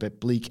crucial and a bit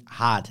bleak,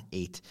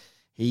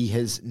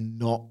 he's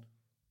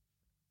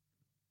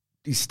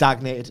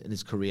stagnated in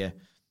his career.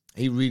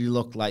 He really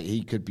looked like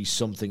he could be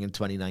something in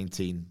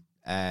 2019.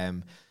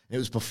 It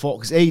was before,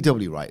 because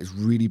AEW, right, has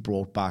really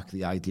brought back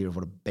the idea of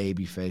what a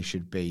babyface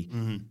should be.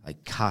 Mm-hmm.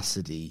 Like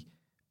Cassidy,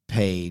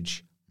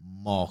 Page,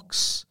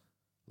 Mox,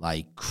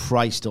 like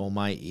Christ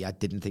almighty, I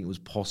didn't think it was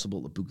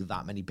possible to book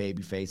that many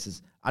baby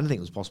faces. I didn't think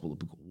it was possible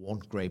to book one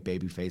great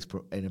baby face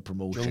in a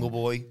promotion.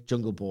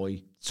 Jungle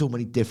Boy, so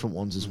many different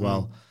ones as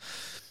well.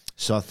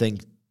 So I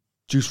think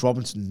Juice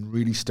Robinson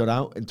really stood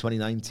out in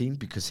 2019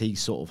 because he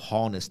sort of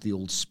harnessed the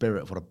old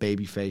spirit of what a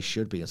baby face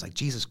should be. It's like,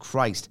 Jesus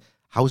Christ,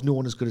 how is no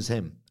one as good as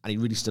him? And he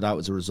really stood out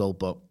as a result,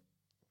 but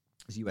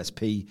his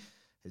USP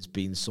has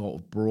been sort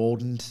of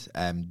broadened,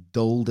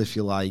 dulled, if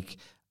you like.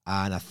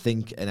 And I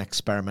think an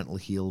experimental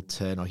heel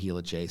turn or heel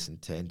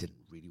adjacent turn didn't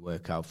really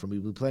work out for me.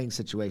 We're playing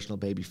situational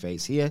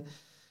babyface here,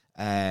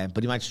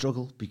 but he might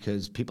struggle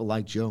because people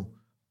like Joe.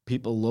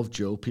 People love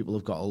Joe. People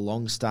have got a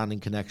long-standing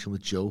connection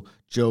with Joe.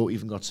 Joe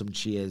even got some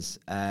cheers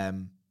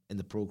in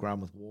the program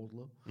with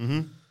Wardlow.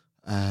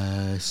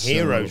 Mm-hmm.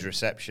 Hero's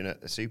reception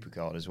at the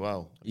Supercard as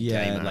well.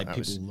 Yeah, like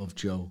people love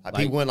Joe. Like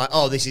people weren't like,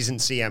 oh, this isn't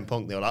CM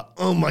Punk. They were like,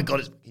 oh my God,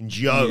 it's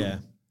Joe. Yeah,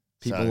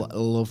 people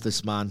love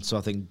this man. So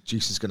I think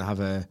Juice is going to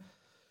have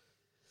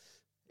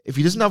if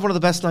he doesn't have one of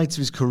the best nights of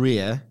his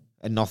career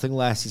and nothing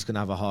less, he's going to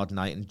have a hard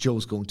night, and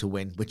Joe's going to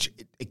win, which,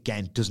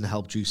 again, doesn't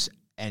help Juice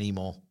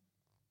anymore.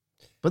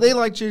 But they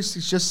like Juice.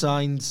 He's just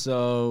signed,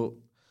 so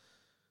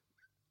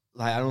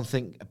I don't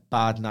think a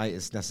bad night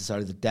is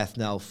necessarily the death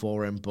knell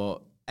for him,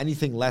 but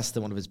anything less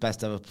than one of his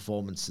best ever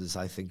performances,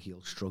 I think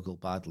he'll struggle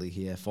badly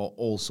here for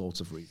all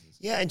sorts of reasons.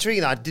 Yeah,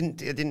 intriguing. I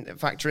didn't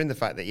factor in the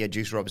fact that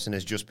Juice Robinson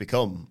has just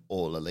become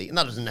all elite, and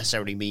that doesn't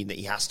necessarily mean that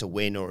he has to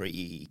win or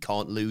he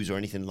can't lose or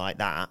anything like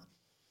that.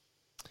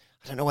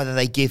 I don't know whether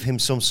they give him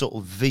some sort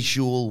of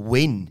visual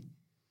win.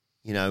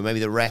 Maybe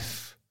the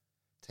ref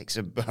takes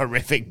a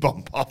horrific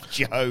bump off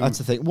Joe. That's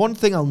the thing. One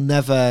thing I'll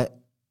never,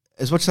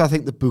 as much as I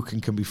think the booking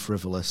can be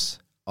frivolous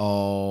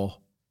or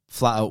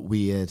flat out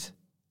weird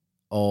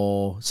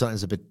or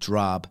something's a bit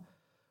drab,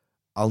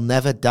 I'll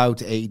never doubt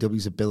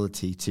AEW's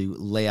ability to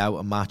lay out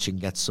a match and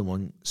get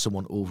someone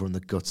over in the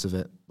guts of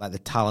it. Like, the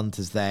talent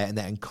is there and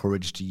they're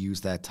encouraged to use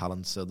their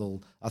talent.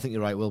 So I think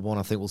you're right, Wilborn.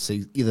 I think we'll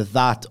see either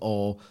that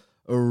or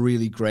a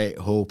really great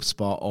hope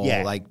spot or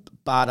like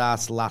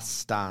badass last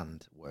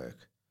stand work.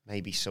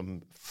 Maybe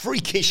some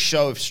freakish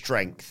show of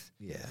strength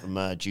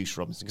from Juice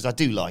Robinson, because I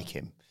do like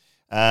him.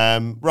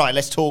 Right,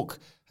 let's talk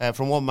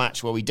from one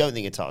match where we don't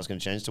think a title's going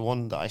to change to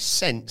one that I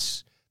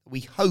sense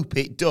we hope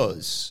it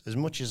does. As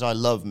much as I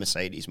love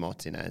Mercedes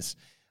Martinez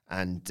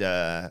and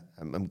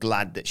I'm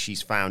glad that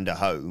she's found a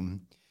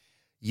home,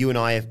 you and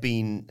I have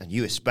been, and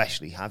you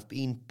especially, have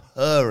been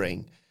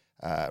purring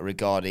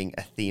regarding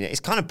Athena.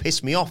 It's kind of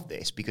pissed me off,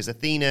 this, because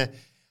Athena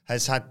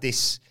has had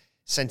this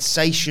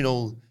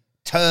sensational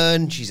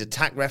turn. She's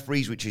attacked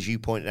referees, which, as you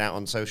pointed out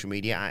on social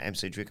media at M.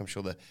 Sidgwick, I'm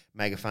sure the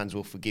mega fans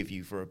will forgive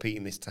you for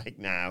repeating this take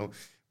now.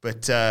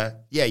 But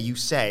you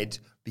said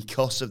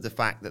because of the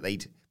fact that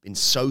they'd been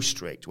so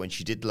strict when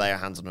she did lay her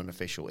hands on an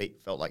official,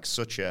 it felt like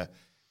such a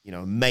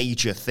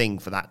major thing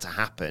for that to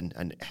happen,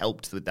 and it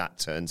helped with that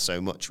turn so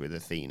much with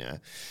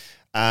Athena.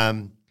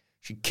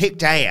 She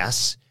kicked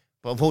ass.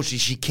 But unfortunately,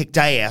 she kicked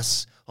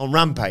ass on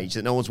Rampage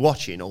that no one's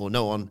watching, or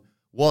no one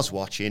was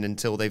watching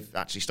until they've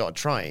actually started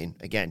trying.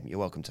 Again, you're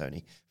welcome,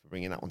 Tony, for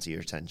bringing that one to your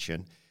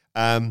attention.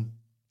 I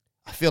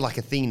feel like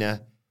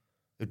Athena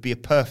would be a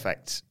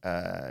perfect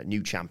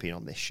new champion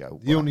on this show.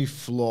 The only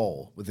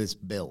flaw with this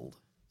build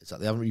is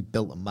that they haven't really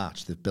built a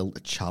match. They've built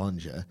a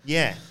challenger.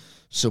 Yeah.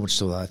 So much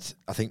so that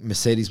I think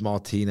Mercedes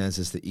Martinez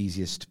is the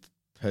easiest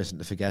person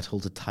to forget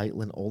holds a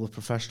title in all of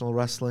professional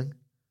wrestling.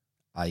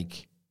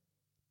 Like,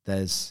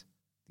 there's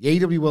the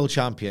AEW World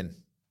Champion,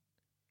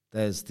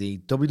 there's the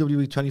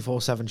WWE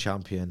 24/7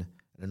 Champion,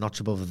 and a notch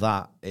above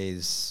that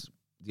is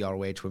the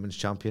ROH Women's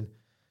Champion.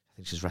 I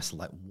think she's wrestled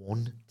like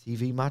one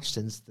TV match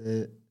since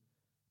a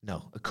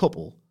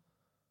couple.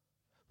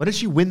 When did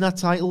she win that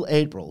title?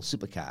 April,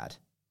 Supercard.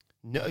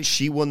 No,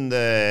 she won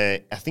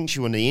I think she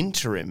won the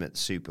interim at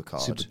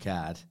Supercard.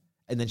 Supercard.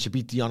 And then she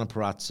beat Deonna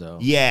Purrazzo.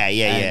 Yeah.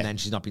 And then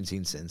she's not been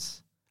seen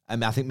since. I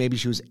mean, I think maybe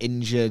she was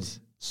injured,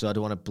 so I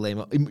don't want to blame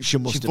her. She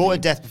fought a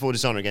death before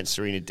dishonor against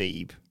Serena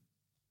Deeb.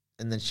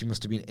 And then she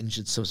must have been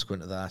injured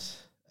subsequent to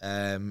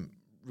that.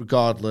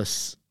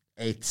 Regardless,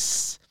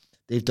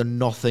 they've done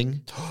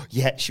nothing.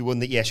 She won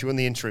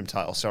the interim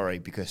title, sorry,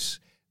 because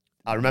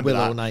I remember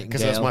Willow that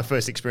because that was my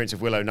first experience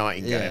of Willow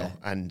Nightingale,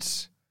 and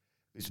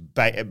it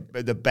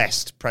was the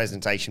best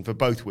presentation for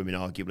both women,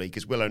 arguably,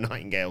 because Willow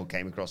Nightingale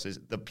came across as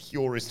the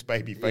purest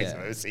babyface I've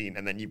ever seen,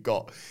 and then you've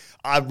got,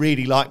 I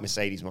really like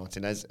Mercedes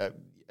Martinez.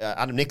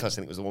 Adam Nicholas, I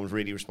think, was the one who was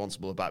really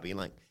responsible about being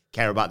like,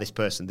 care about this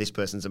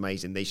person's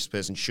amazing, this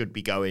person should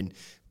be going,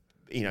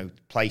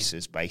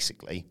 places,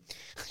 basically.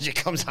 She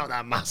comes out with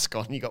that mask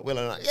on, you got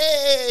Willow like,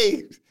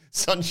 yay!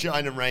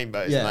 Sunshine and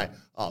rainbows. Yeah. And like,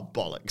 oh,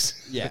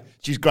 bollocks. Yeah.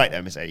 She was great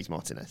there, Mercedes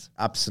Martinez.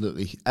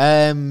 Absolutely. She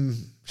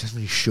hasn't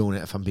really shown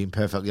it, if I'm being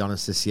perfectly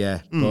honest, this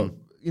year. But,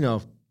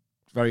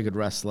 very good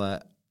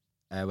wrestler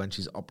when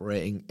she's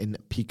operating in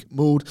peak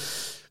mode.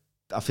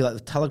 I feel like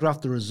they've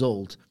telegraphed the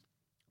result,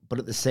 but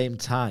at the same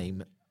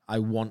time, I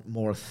want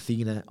more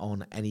Athena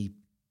on any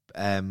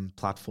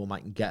platform I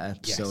can get her.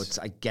 Yes.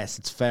 So I guess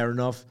it's fair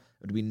enough.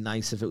 It would be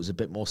nice if it was a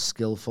bit more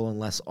skillful and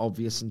less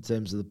obvious in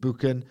terms of the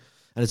booking.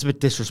 And it's a bit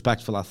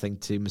disrespectful, I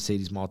think, to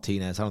Mercedes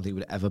Martinez. I don't think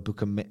we would ever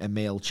book a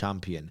male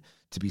champion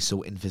to be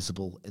so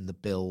invisible in the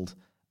build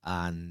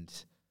and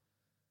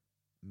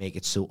make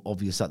it so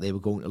obvious that they were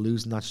going to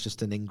lose. And that's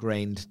just an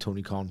ingrained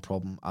Tony Khan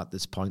problem at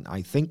this point,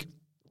 I think.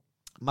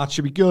 Match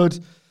should be good.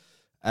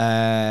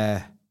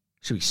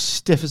 Should be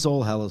stiff as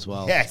all hell as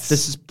well. Yes.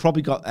 This has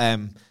probably got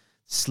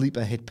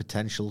sleeper hit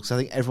potential, because I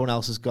think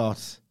everyone's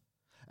got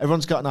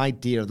an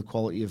idea of the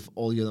quality of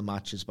all the other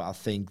matches, but I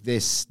think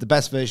the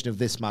best version of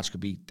this match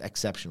could be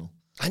exceptional.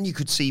 And you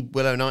could see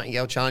Willow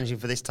Nightingale challenging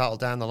for this title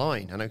down the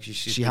line. I know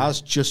she has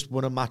just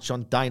won a match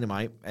on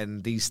Dynamite,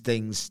 and these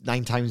things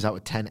 9 times out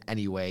of 10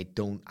 anyway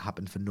don't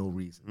happen for no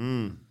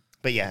reason.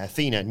 But yeah,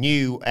 Athena,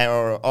 new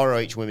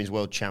ROH Women's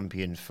World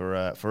Champion for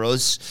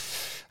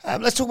us.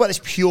 Let's talk about this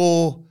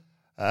pure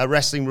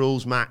Wrestling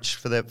Rules match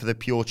for the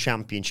Pure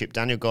Championship.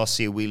 Daniel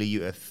Garcia, Wheeler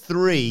Yuta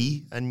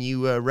 3, and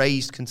you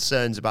raised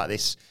concerns about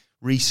this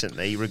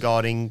recently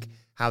regarding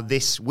how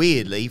this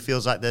weirdly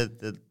feels like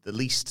the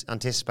least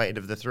anticipated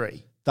of the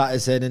 3. That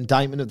is an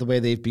indictment of the way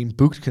they've been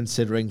booked,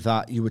 considering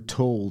that you were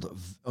told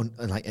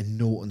in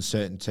no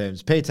uncertain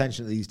terms, pay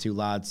attention to these 2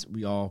 lads.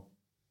 We are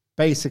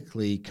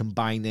basically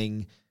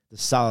combining the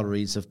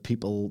salaries of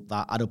people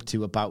that add up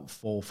to about $4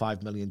 or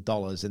 $5 million,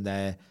 and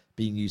they're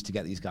being used to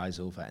get these guys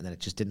over, and then it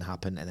just didn't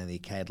happen, and then they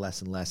cared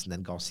less and less, and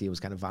then Garcia was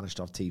kind of vanished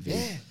off TV.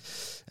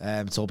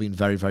 Yeah. It's all been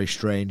very, very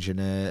strange and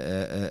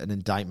an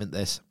indictment,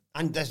 this.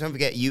 And let's don't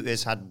forget,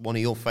 Yuta's had one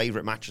of your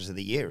favourite matches of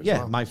the year as well.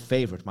 Yeah, my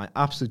favourite, my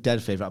absolute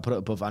dead favourite. I put it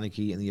above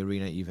Anarchy in the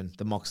arena even.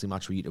 The Moxley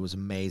match with Yuta was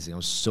amazing. I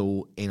was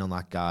so in on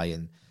that guy,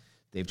 and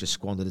they've just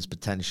squandered his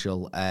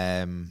potential.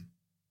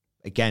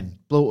 Again,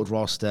 bloated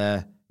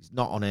roster. He's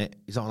not on it.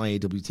 He's not on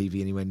AEW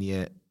TV anywhere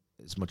near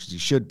as much as he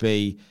should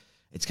be.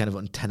 It's kind of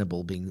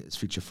untenable being as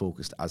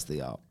future-focused as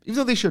they are. Even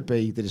though they should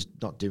be, they're just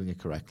not doing it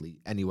correctly.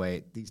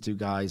 Anyway, these 2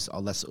 guys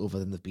are less over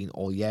than they've been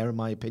all year, in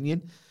my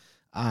opinion.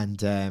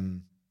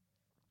 And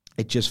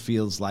it just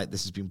feels like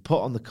this has been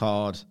put on the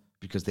card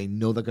because they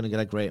know they're going to get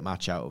a great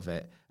match out of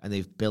it, and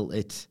they've built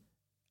it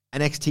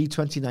NXT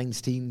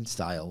 2019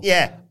 style.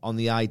 Yeah. On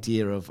the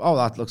idea of,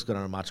 that looks good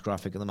on a match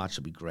graphic, and the match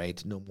will be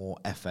great. No more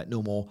effort,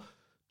 no more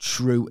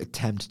true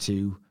attempt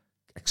to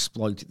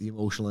exploit the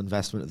emotional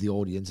investment of the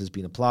audience has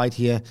been applied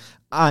here.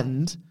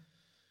 And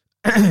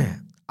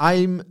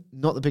I'm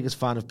not the biggest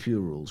fan of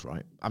Pure Rules,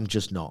 right? I'm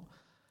just not.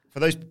 For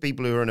those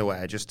people who are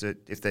unaware,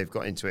 if they've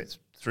got into it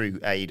through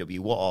AEW,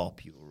 what are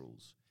Pure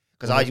Rules?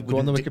 Because I go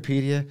on the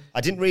Wikipedia.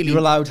 I didn't really. You're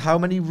allowed how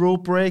many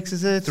rope breaks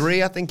is it?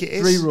 3, I think it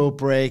is. 3 rope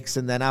breaks,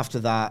 and then after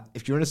that,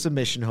 if you're in a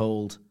submission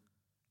hold,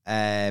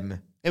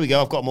 here we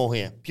go. I've got more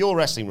here. Pure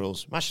Wrestling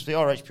Rules. Matches for the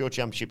RH Pure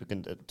Championship are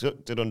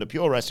conducted under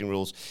Pure Wrestling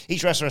Rules.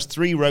 Each wrestler has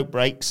 3 rope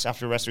breaks.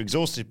 After a wrestler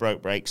exhausted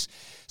rope breaks,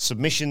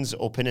 submissions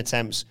or pin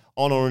attempts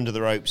on or under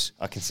the ropes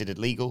are considered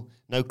legal.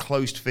 No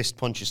closed fist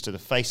punches to the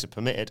face are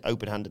permitted.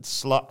 Open-handed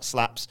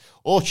slaps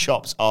or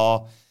chops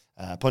are.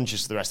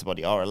 Punches to the rest of the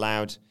body are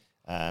allowed.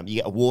 You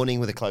get a warning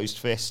with a closed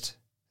fist.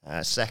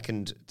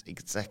 Second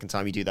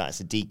time you do that,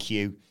 it's a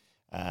DQ.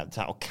 The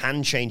title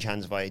can change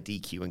hands via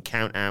DQ and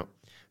count out.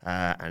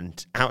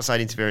 And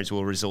outside interference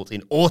will result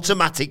in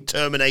automatic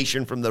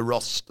termination from the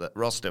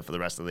roster for the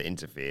rest of the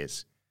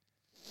interferes.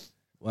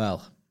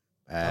 Well,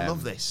 I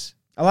love this.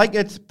 I like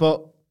it,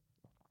 but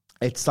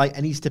it's like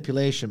any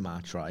stipulation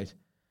match, right?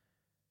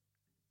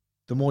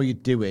 The more you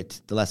do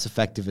it, the less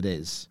effective it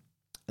is.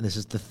 And this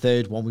is the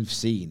third one we've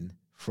seen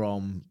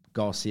from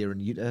Garcia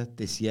and Yuta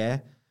this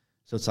year.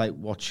 So it's like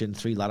watching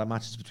 3 ladder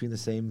matches between the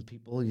same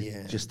people.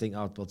 You just think,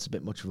 oh, well, it's a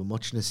bit much of a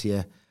muchness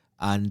here.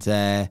 And,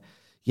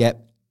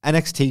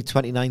 NXT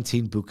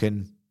 2019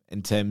 booking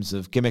in terms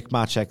of gimmick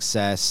match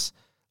excess,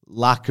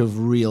 lack of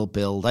real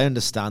build. I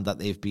understand that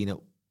they've been at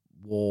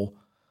war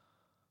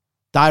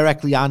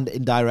directly and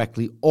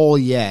indirectly all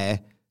year,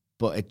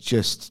 but it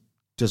just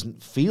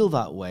doesn't feel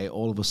that way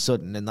all of a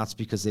sudden, and that's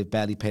because they've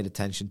barely paid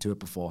attention to it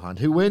beforehand.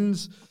 Who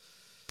wins?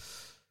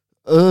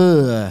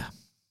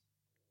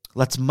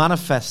 Let's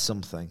manifest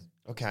something.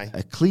 Okay.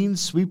 A clean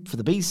sweep for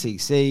the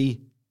BCC.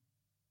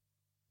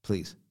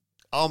 Please.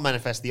 I'll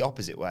manifest the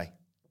opposite way.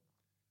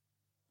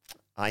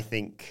 I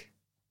think,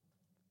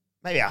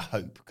 maybe I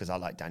hope, because I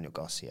like Daniel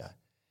Garcia.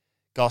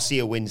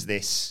 Garcia wins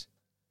this.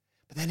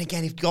 But then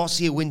again, if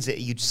Garcia wins it,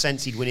 you'd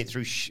sense he'd win it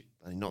through...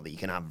 not that you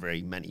can have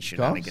very many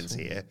shenanigans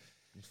here.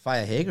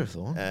 Fire Hager,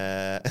 though.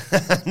 No,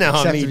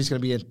 Except if he's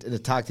going to be a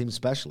tag team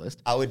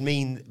specialist. I would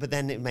mean, but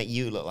then it'd make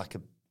you look like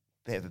a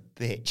bit of a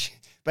bitch.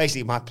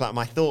 Basically,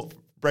 my thought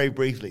very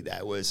briefly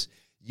there was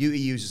Yuta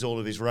uses all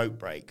of his rope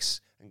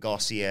breaks and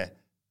Garcia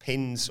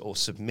pins or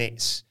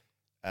submits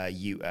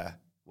Yuta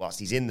whilst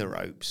he's in the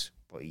ropes,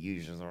 but he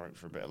uses the ropes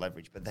for a bit of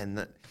leverage. But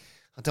then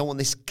I don't want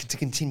this to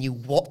continue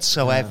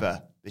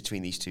whatsoever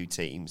between these two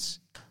teams.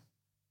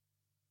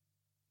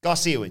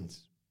 Garcia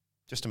wins,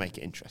 just to make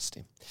it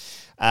interesting.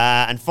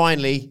 And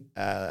finally,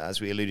 as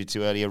we alluded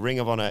to earlier, Ring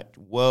of Honor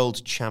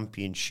World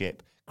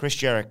Championship. Chris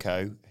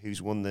Jericho,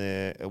 who's won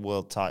the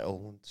world title.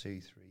 1,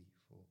 2, 3,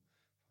 4,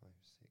 5,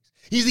 6.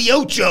 He's the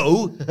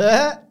Ocho!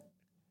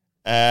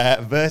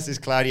 Versus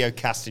Claudio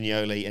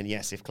Castagnoli. And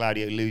yes, if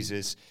Claudio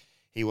loses,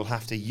 he will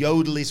have to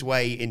yodel his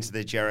way into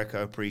the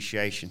Jericho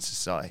Appreciation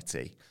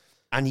Society.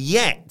 And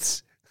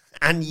yet,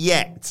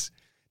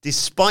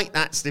 despite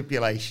that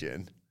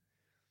stipulation,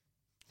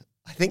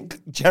 I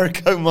think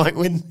Jericho might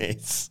win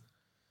this.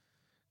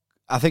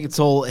 I think it's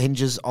all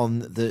hinges on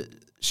the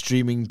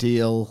streaming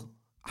deal,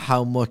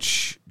 how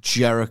much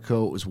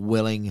Jericho was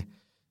willing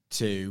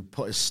to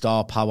put his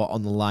star power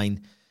on the line.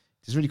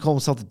 He doesn't really call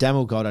himself the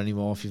demo god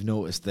anymore, if you've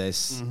noticed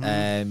this.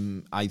 Mm-hmm.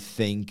 I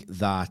think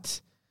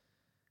that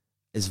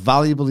as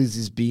valuable as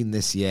he's been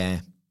this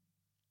year,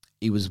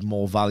 he was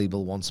more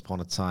valuable once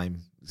upon a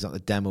time. He's not the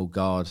demo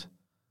god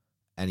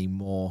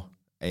anymore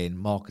in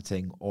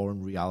marketing or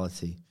in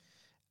reality.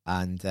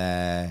 And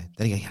then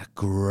again, he had a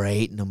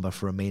great number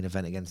for a main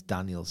event against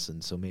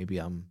Danielson, so maybe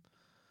I'm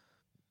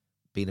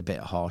being a bit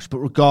harsh. But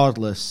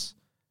regardless,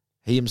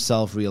 he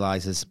himself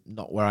realizes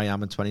not where I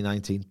am in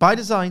 2019. By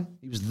design,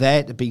 he was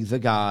there to be the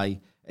guy,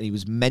 and he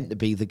was meant to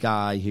be the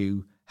guy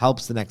who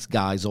helps the next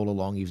guys all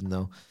along, even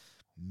though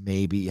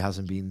maybe he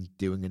hasn't been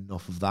doing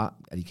enough of that,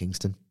 Eddie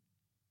Kingston.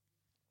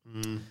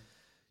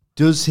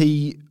 Does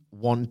he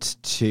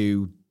want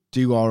to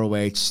do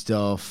ROH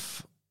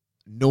stuff,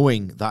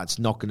 knowing that's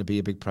not going to be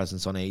a big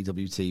presence on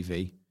AEW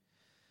TV?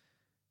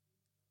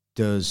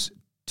 Does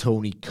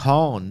Tony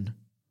Khan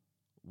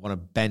want to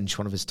bench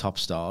one of his top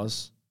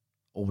stars?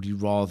 Or would he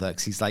rather,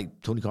 because he's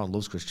like, Tony Khan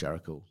loves Chris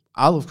Jericho.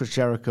 I love Chris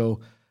Jericho.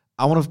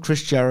 I want to have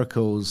Chris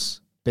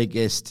Jericho's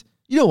biggest,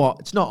 you know what,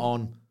 it's not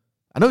on.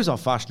 I know he's not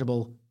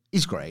fashionable.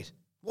 He's great.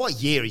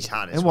 What year he's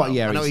had as and well. What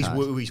year I know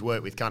who he's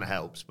worked with kind of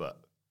helps, but...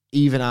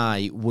 Even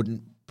I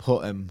wouldn't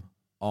put him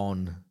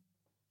on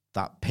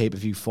that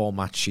pay-per-view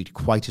format sheet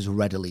quite as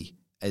readily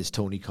as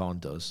Tony Khan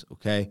does,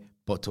 okay?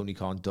 But Tony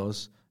Khan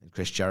does, and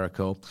Chris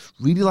Jericho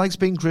really likes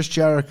being Chris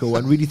Jericho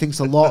and really thinks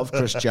a lot of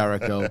Chris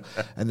Jericho.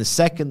 And the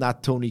second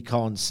that Tony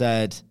Khan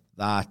said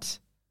that,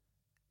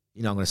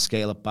 I'm going to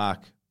scale it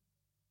back,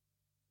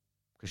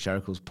 Chris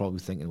Jericho's probably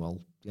thinking, well,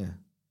 yeah,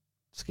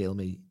 scale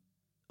me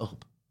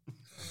up.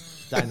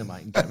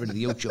 Dynamite and get rid of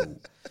the Ocho.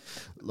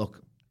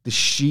 Look, the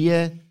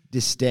sheer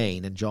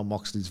disdain in Jon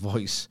Moxley's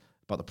voice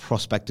about the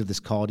prospect of this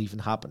card even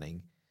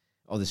happening,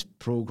 or this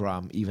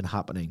program even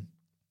happening,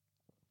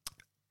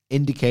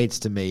 indicates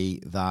to me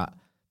that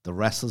the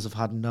wrestlers have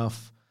had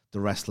enough. The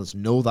wrestlers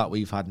know that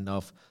we've had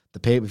enough. The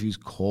pay-per-view's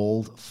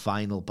called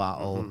Final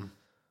Battle. Mm-hmm.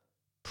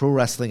 Pro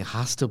wrestling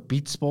has to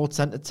beat sports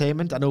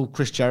entertainment. I know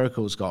Chris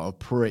Jericho's got a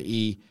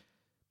pretty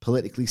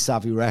politically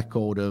savvy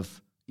record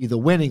of either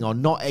winning or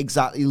not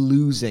exactly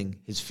losing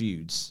his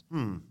feuds,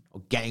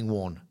 or getting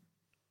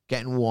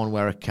one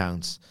where it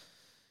counts.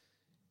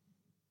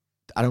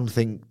 I don't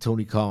think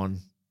Tony Khan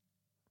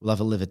will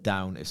ever live it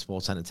down if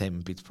sports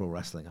entertainment beats pro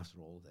wrestling after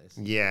all of this.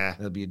 Yeah.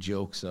 It'll be a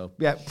joke. So,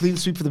 yeah, clean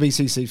sweep for the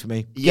BCC for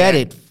me. Yeah. Get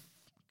it.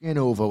 Get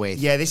over with.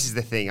 Yeah, this is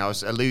the thing. I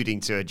was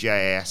alluding to a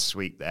JAS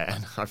sweep there,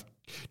 and I've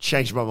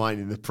changed my mind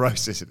in the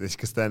process of this,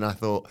 because then I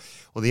thought,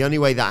 well, the only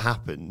way that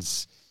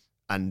happens,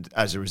 and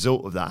as a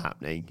result of that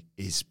happening,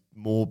 is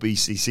more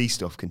BCC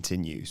stuff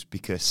continues,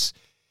 because,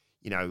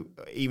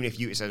 even if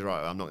Yuta says,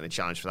 right, I'm not going to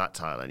challenge for that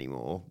title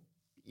anymore,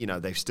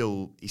 he's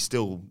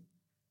still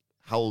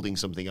holding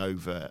something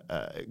over,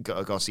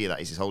 Garcia,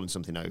 that is holding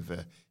something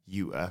over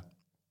Yuta.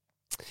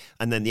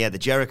 And then, the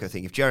Jericho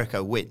thing. If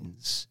Jericho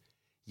wins,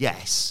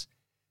 yes,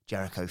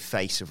 Jericho,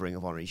 face of Ring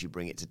of Honor, as you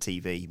bring it to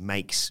TV,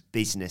 makes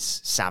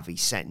business-savvy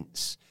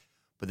sense.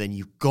 But then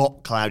you've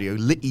got Claudio.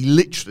 He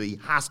literally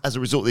has, as a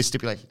result of this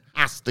stipulation,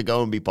 has to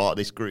go and be part of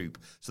this group.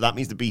 So that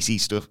means the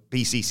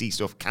BCC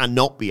stuff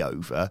cannot be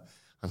over.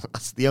 And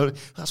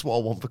that's what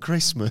I want for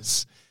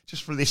Christmas.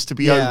 Just for this to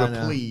be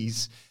over,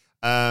 please.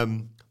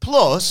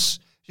 Plus,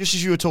 just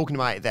as you were talking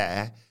about it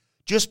there,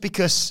 just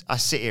because I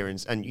sit here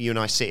and you and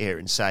I sit here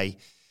and say,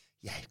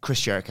 yeah, Chris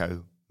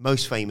Jericho,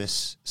 most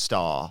famous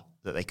star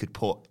that they could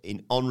put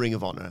on Ring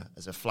of Honor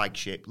as a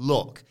flagship.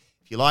 Look,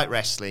 if you like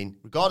wrestling,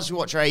 regardless if you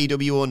watch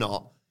AEW or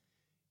not,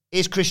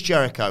 here's Chris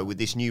Jericho with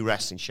this new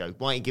wrestling show.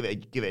 Why don't you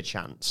give it a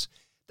chance?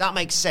 That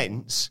makes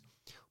sense.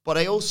 But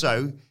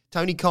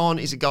Tony Khan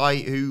is a guy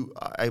who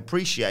I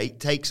appreciate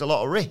takes a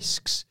lot of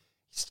risks.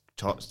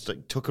 He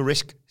took a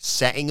risk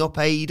setting up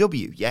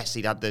AEW. Yes,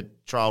 he'd had the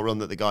trial run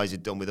that the guys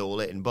had done with All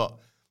In, but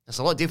that's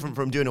a lot different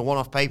from doing a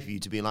one-off pay-per-view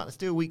to being like, let's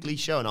do a weekly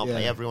show and I'll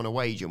pay everyone a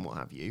wage and what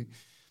have you.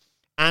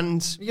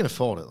 And you can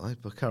afford it,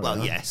 like, but carry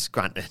on. Yes,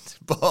 granted.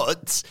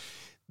 But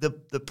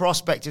the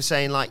prospect of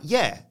saying, like,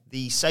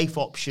 the safe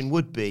option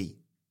would be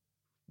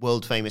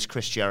world-famous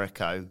Chris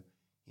Jericho,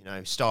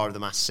 star of The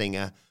Masked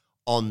Singer,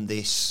 on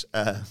this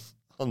as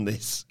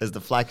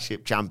the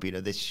flagship champion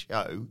of this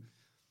show.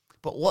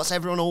 But what's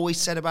everyone always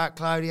said about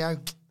Claudio?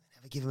 They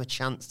never give him a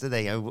chance, do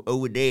they?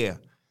 Over there.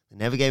 They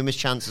never gave him his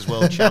chance as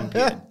world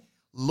champion.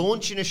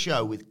 Launching a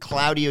show with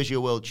Claudio as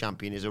your world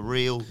champion is a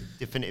real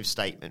definitive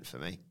statement for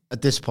me.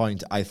 At this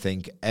point, I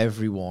think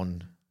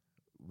everyone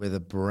with a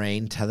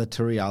brain tethered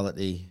to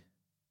reality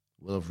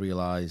will have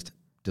realised,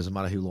 doesn't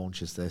matter who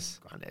launches this.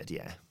 Granted,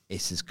 yeah.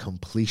 It's as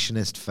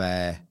completionist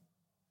fair.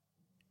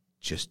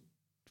 Just,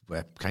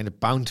 we're kind of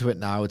bound to it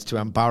now. It's too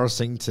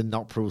embarrassing to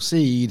not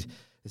proceed.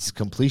 It's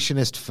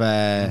completionist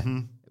fair.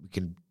 Mm-hmm. We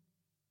can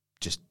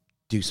just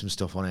do some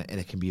stuff on it, and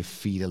it can be a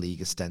feeder league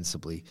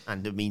ostensibly.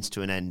 And a means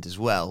to an end as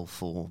well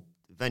for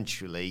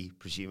eventually,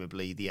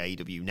 presumably, the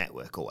AEW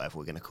network or whatever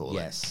we're going to call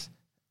it. Yes.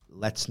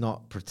 Let's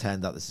not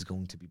pretend that this is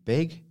going to be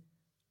big,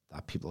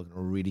 that people are going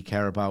to really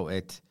care about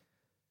it.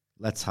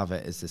 Let's have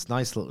it as this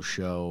nice little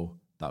show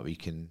that we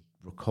can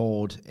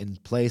record in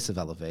place of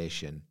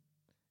Elevation,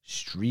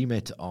 stream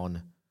it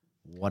on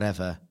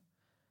whatever,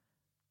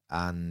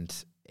 and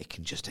it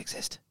can just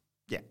exist.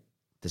 Yeah.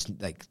 There's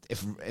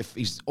if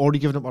he's already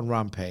given up on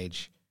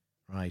Rampage,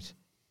 right?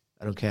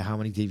 I don't care how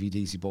many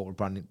DVDs he bought with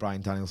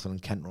Bryan Danielson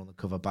and Kent on the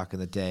cover back in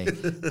the day.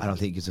 I don't think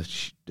he gives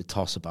a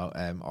toss about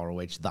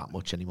ROH that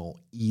much anymore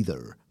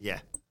either. Yeah.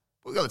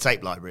 We've got the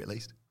tape library at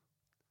least.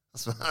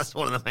 That's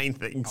one of the main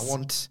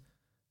things.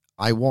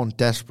 I want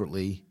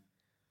desperately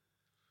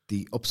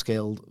the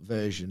upscaled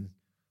version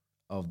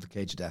of the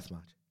Cage of Death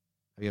match.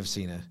 Have you ever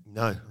seen it?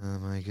 No. Oh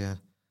my God.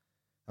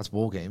 That's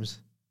War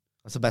Games.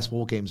 That's the best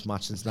War Games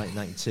match since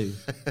 1992.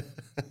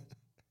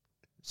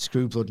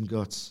 Screw blood and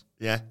guts.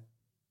 Yeah.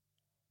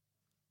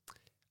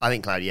 I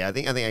think Claudio. I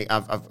think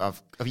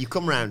I've you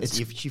come round.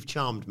 You've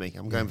charmed me.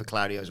 I'm going for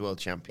Claudio as world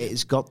champion.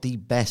 It's got the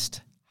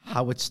best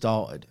how it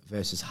started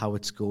versus how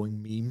it's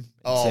going meme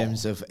in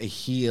terms of a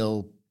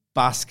heel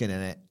basking in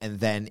it and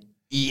then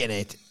eating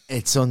it.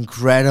 It's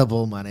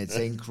incredible, man. It's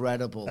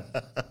incredible.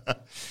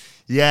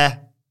 Yeah.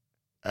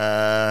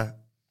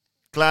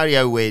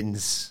 Claudio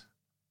wins.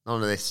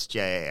 None of this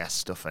JAS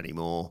stuff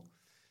anymore.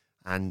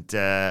 And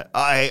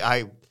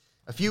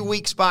a few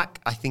weeks back,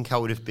 I think I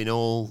would have been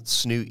all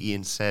snooty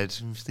and said,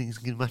 "Do you think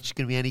this match is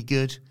going to be any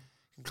good?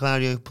 Can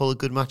Claudio pull a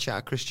good match out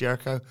of Chris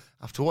Jericho?"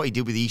 After what he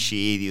did with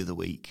Ishii the other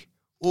week,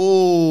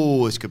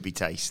 this could be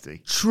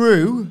tasty.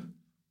 True,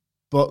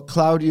 but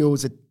Claudio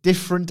is a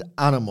different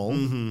animal,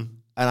 mm-hmm.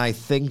 and I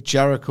think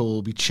Jericho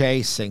will be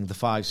chasing the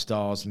 5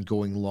 stars and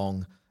going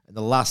long. And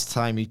the last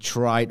time he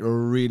tried to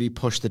really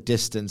push the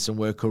distance and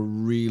work a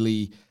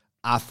really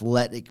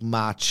athletic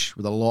match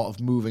with a lot of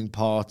moving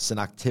parts and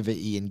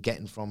activity and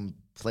getting from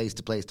place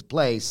to place to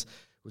place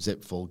was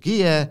at Full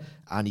Gear,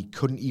 and he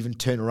couldn't even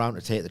turn around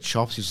to take the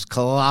chops. He was just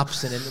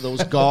collapsing into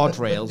those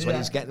guardrails when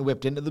he's getting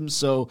whipped into them.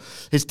 So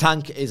his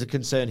tank is a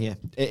concern here.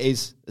 It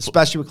is,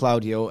 especially with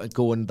Claudio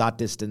going that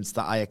distance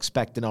that I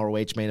expect an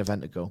ROH main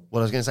event to go.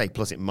 Well, I was going to say,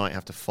 plus it might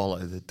have to follow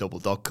the double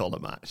dog collar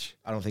match.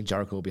 I don't think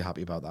Jericho will be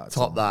happy about that.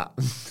 Top that.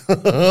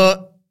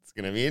 It's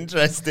going to be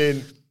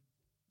interesting.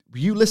 Were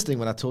you listening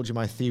when I told you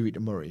my theory to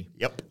Murray?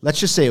 Yep. Let's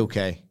just say,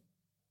 okay.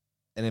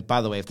 And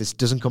by the way, if this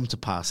doesn't come to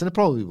pass, and it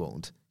probably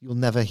won't, you'll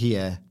never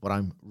hear what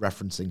I'm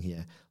referencing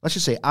here. Let's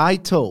just say I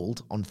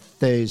told on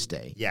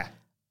Thursday a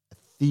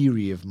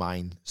theory of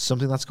mine,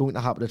 something that's going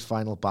to happen at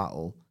Final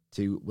Battle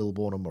to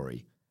Wilborn and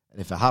Murray. And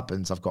if it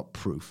happens, I've got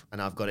proof.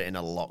 And I've got it in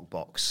a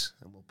lockbox,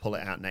 and we'll pull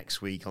it out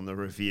next week on the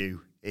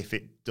review if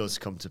it does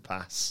come to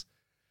pass.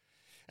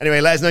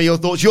 Anyway, let us know your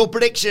thoughts, your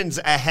predictions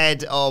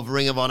ahead of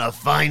Ring of Honor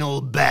Final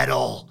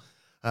Battle.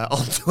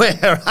 on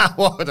Twitter at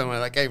what, I don't know where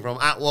that came from,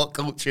 at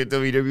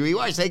WhatCultureWWE.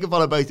 Why say you can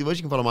follow both of us.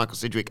 You can follow Michael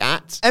Sidgwick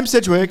at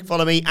Sidgwick.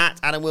 Follow me at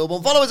Adam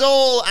Wilborn. Follow us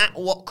all at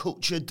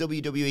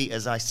WhatCultureWWE.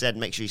 As I said,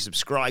 make sure you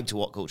subscribe to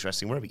What Culture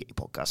Wrestling, wherever you get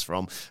your podcasts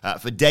from,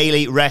 for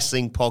daily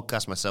wrestling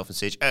podcasts. Myself and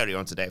Sidge earlier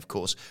on today, of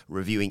course,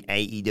 reviewing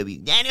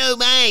AEW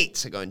Dynamite.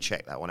 So go and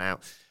check that one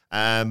out.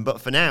 But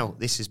for now,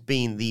 this has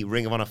been the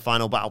Ring of Honor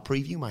Final Battle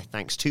preview. My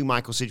thanks to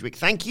Michael Sidgwick.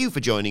 Thank you for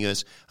joining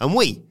us, and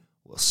we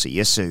will see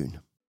you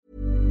soon.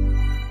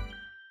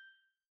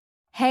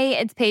 Hey,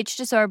 it's Paige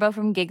DeSorbo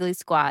from Giggly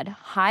Squad.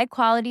 High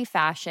quality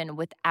fashion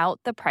without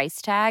the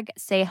price tag.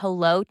 Say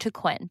hello to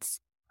Quince.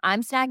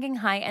 I'm snagging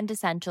high-end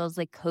essentials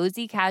like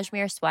cozy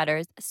cashmere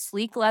sweaters,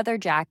 sleek leather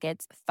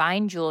jackets,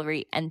 fine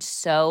jewelry, and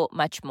so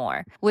much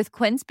more. With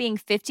Quince being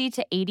 50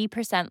 to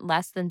 80%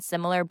 less than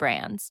similar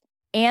brands.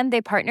 And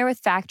they partner with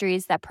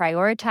factories that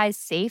prioritize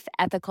safe,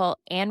 ethical,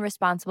 and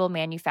responsible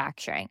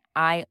manufacturing.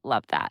 I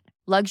love that.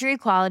 Luxury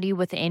quality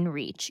within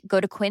reach. Go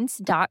to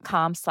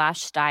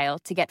quince.com/style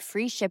to get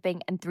free shipping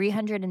and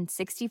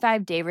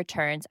 365-day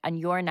returns on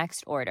your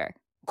next order.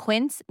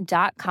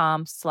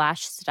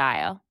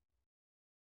 Quince.com/style.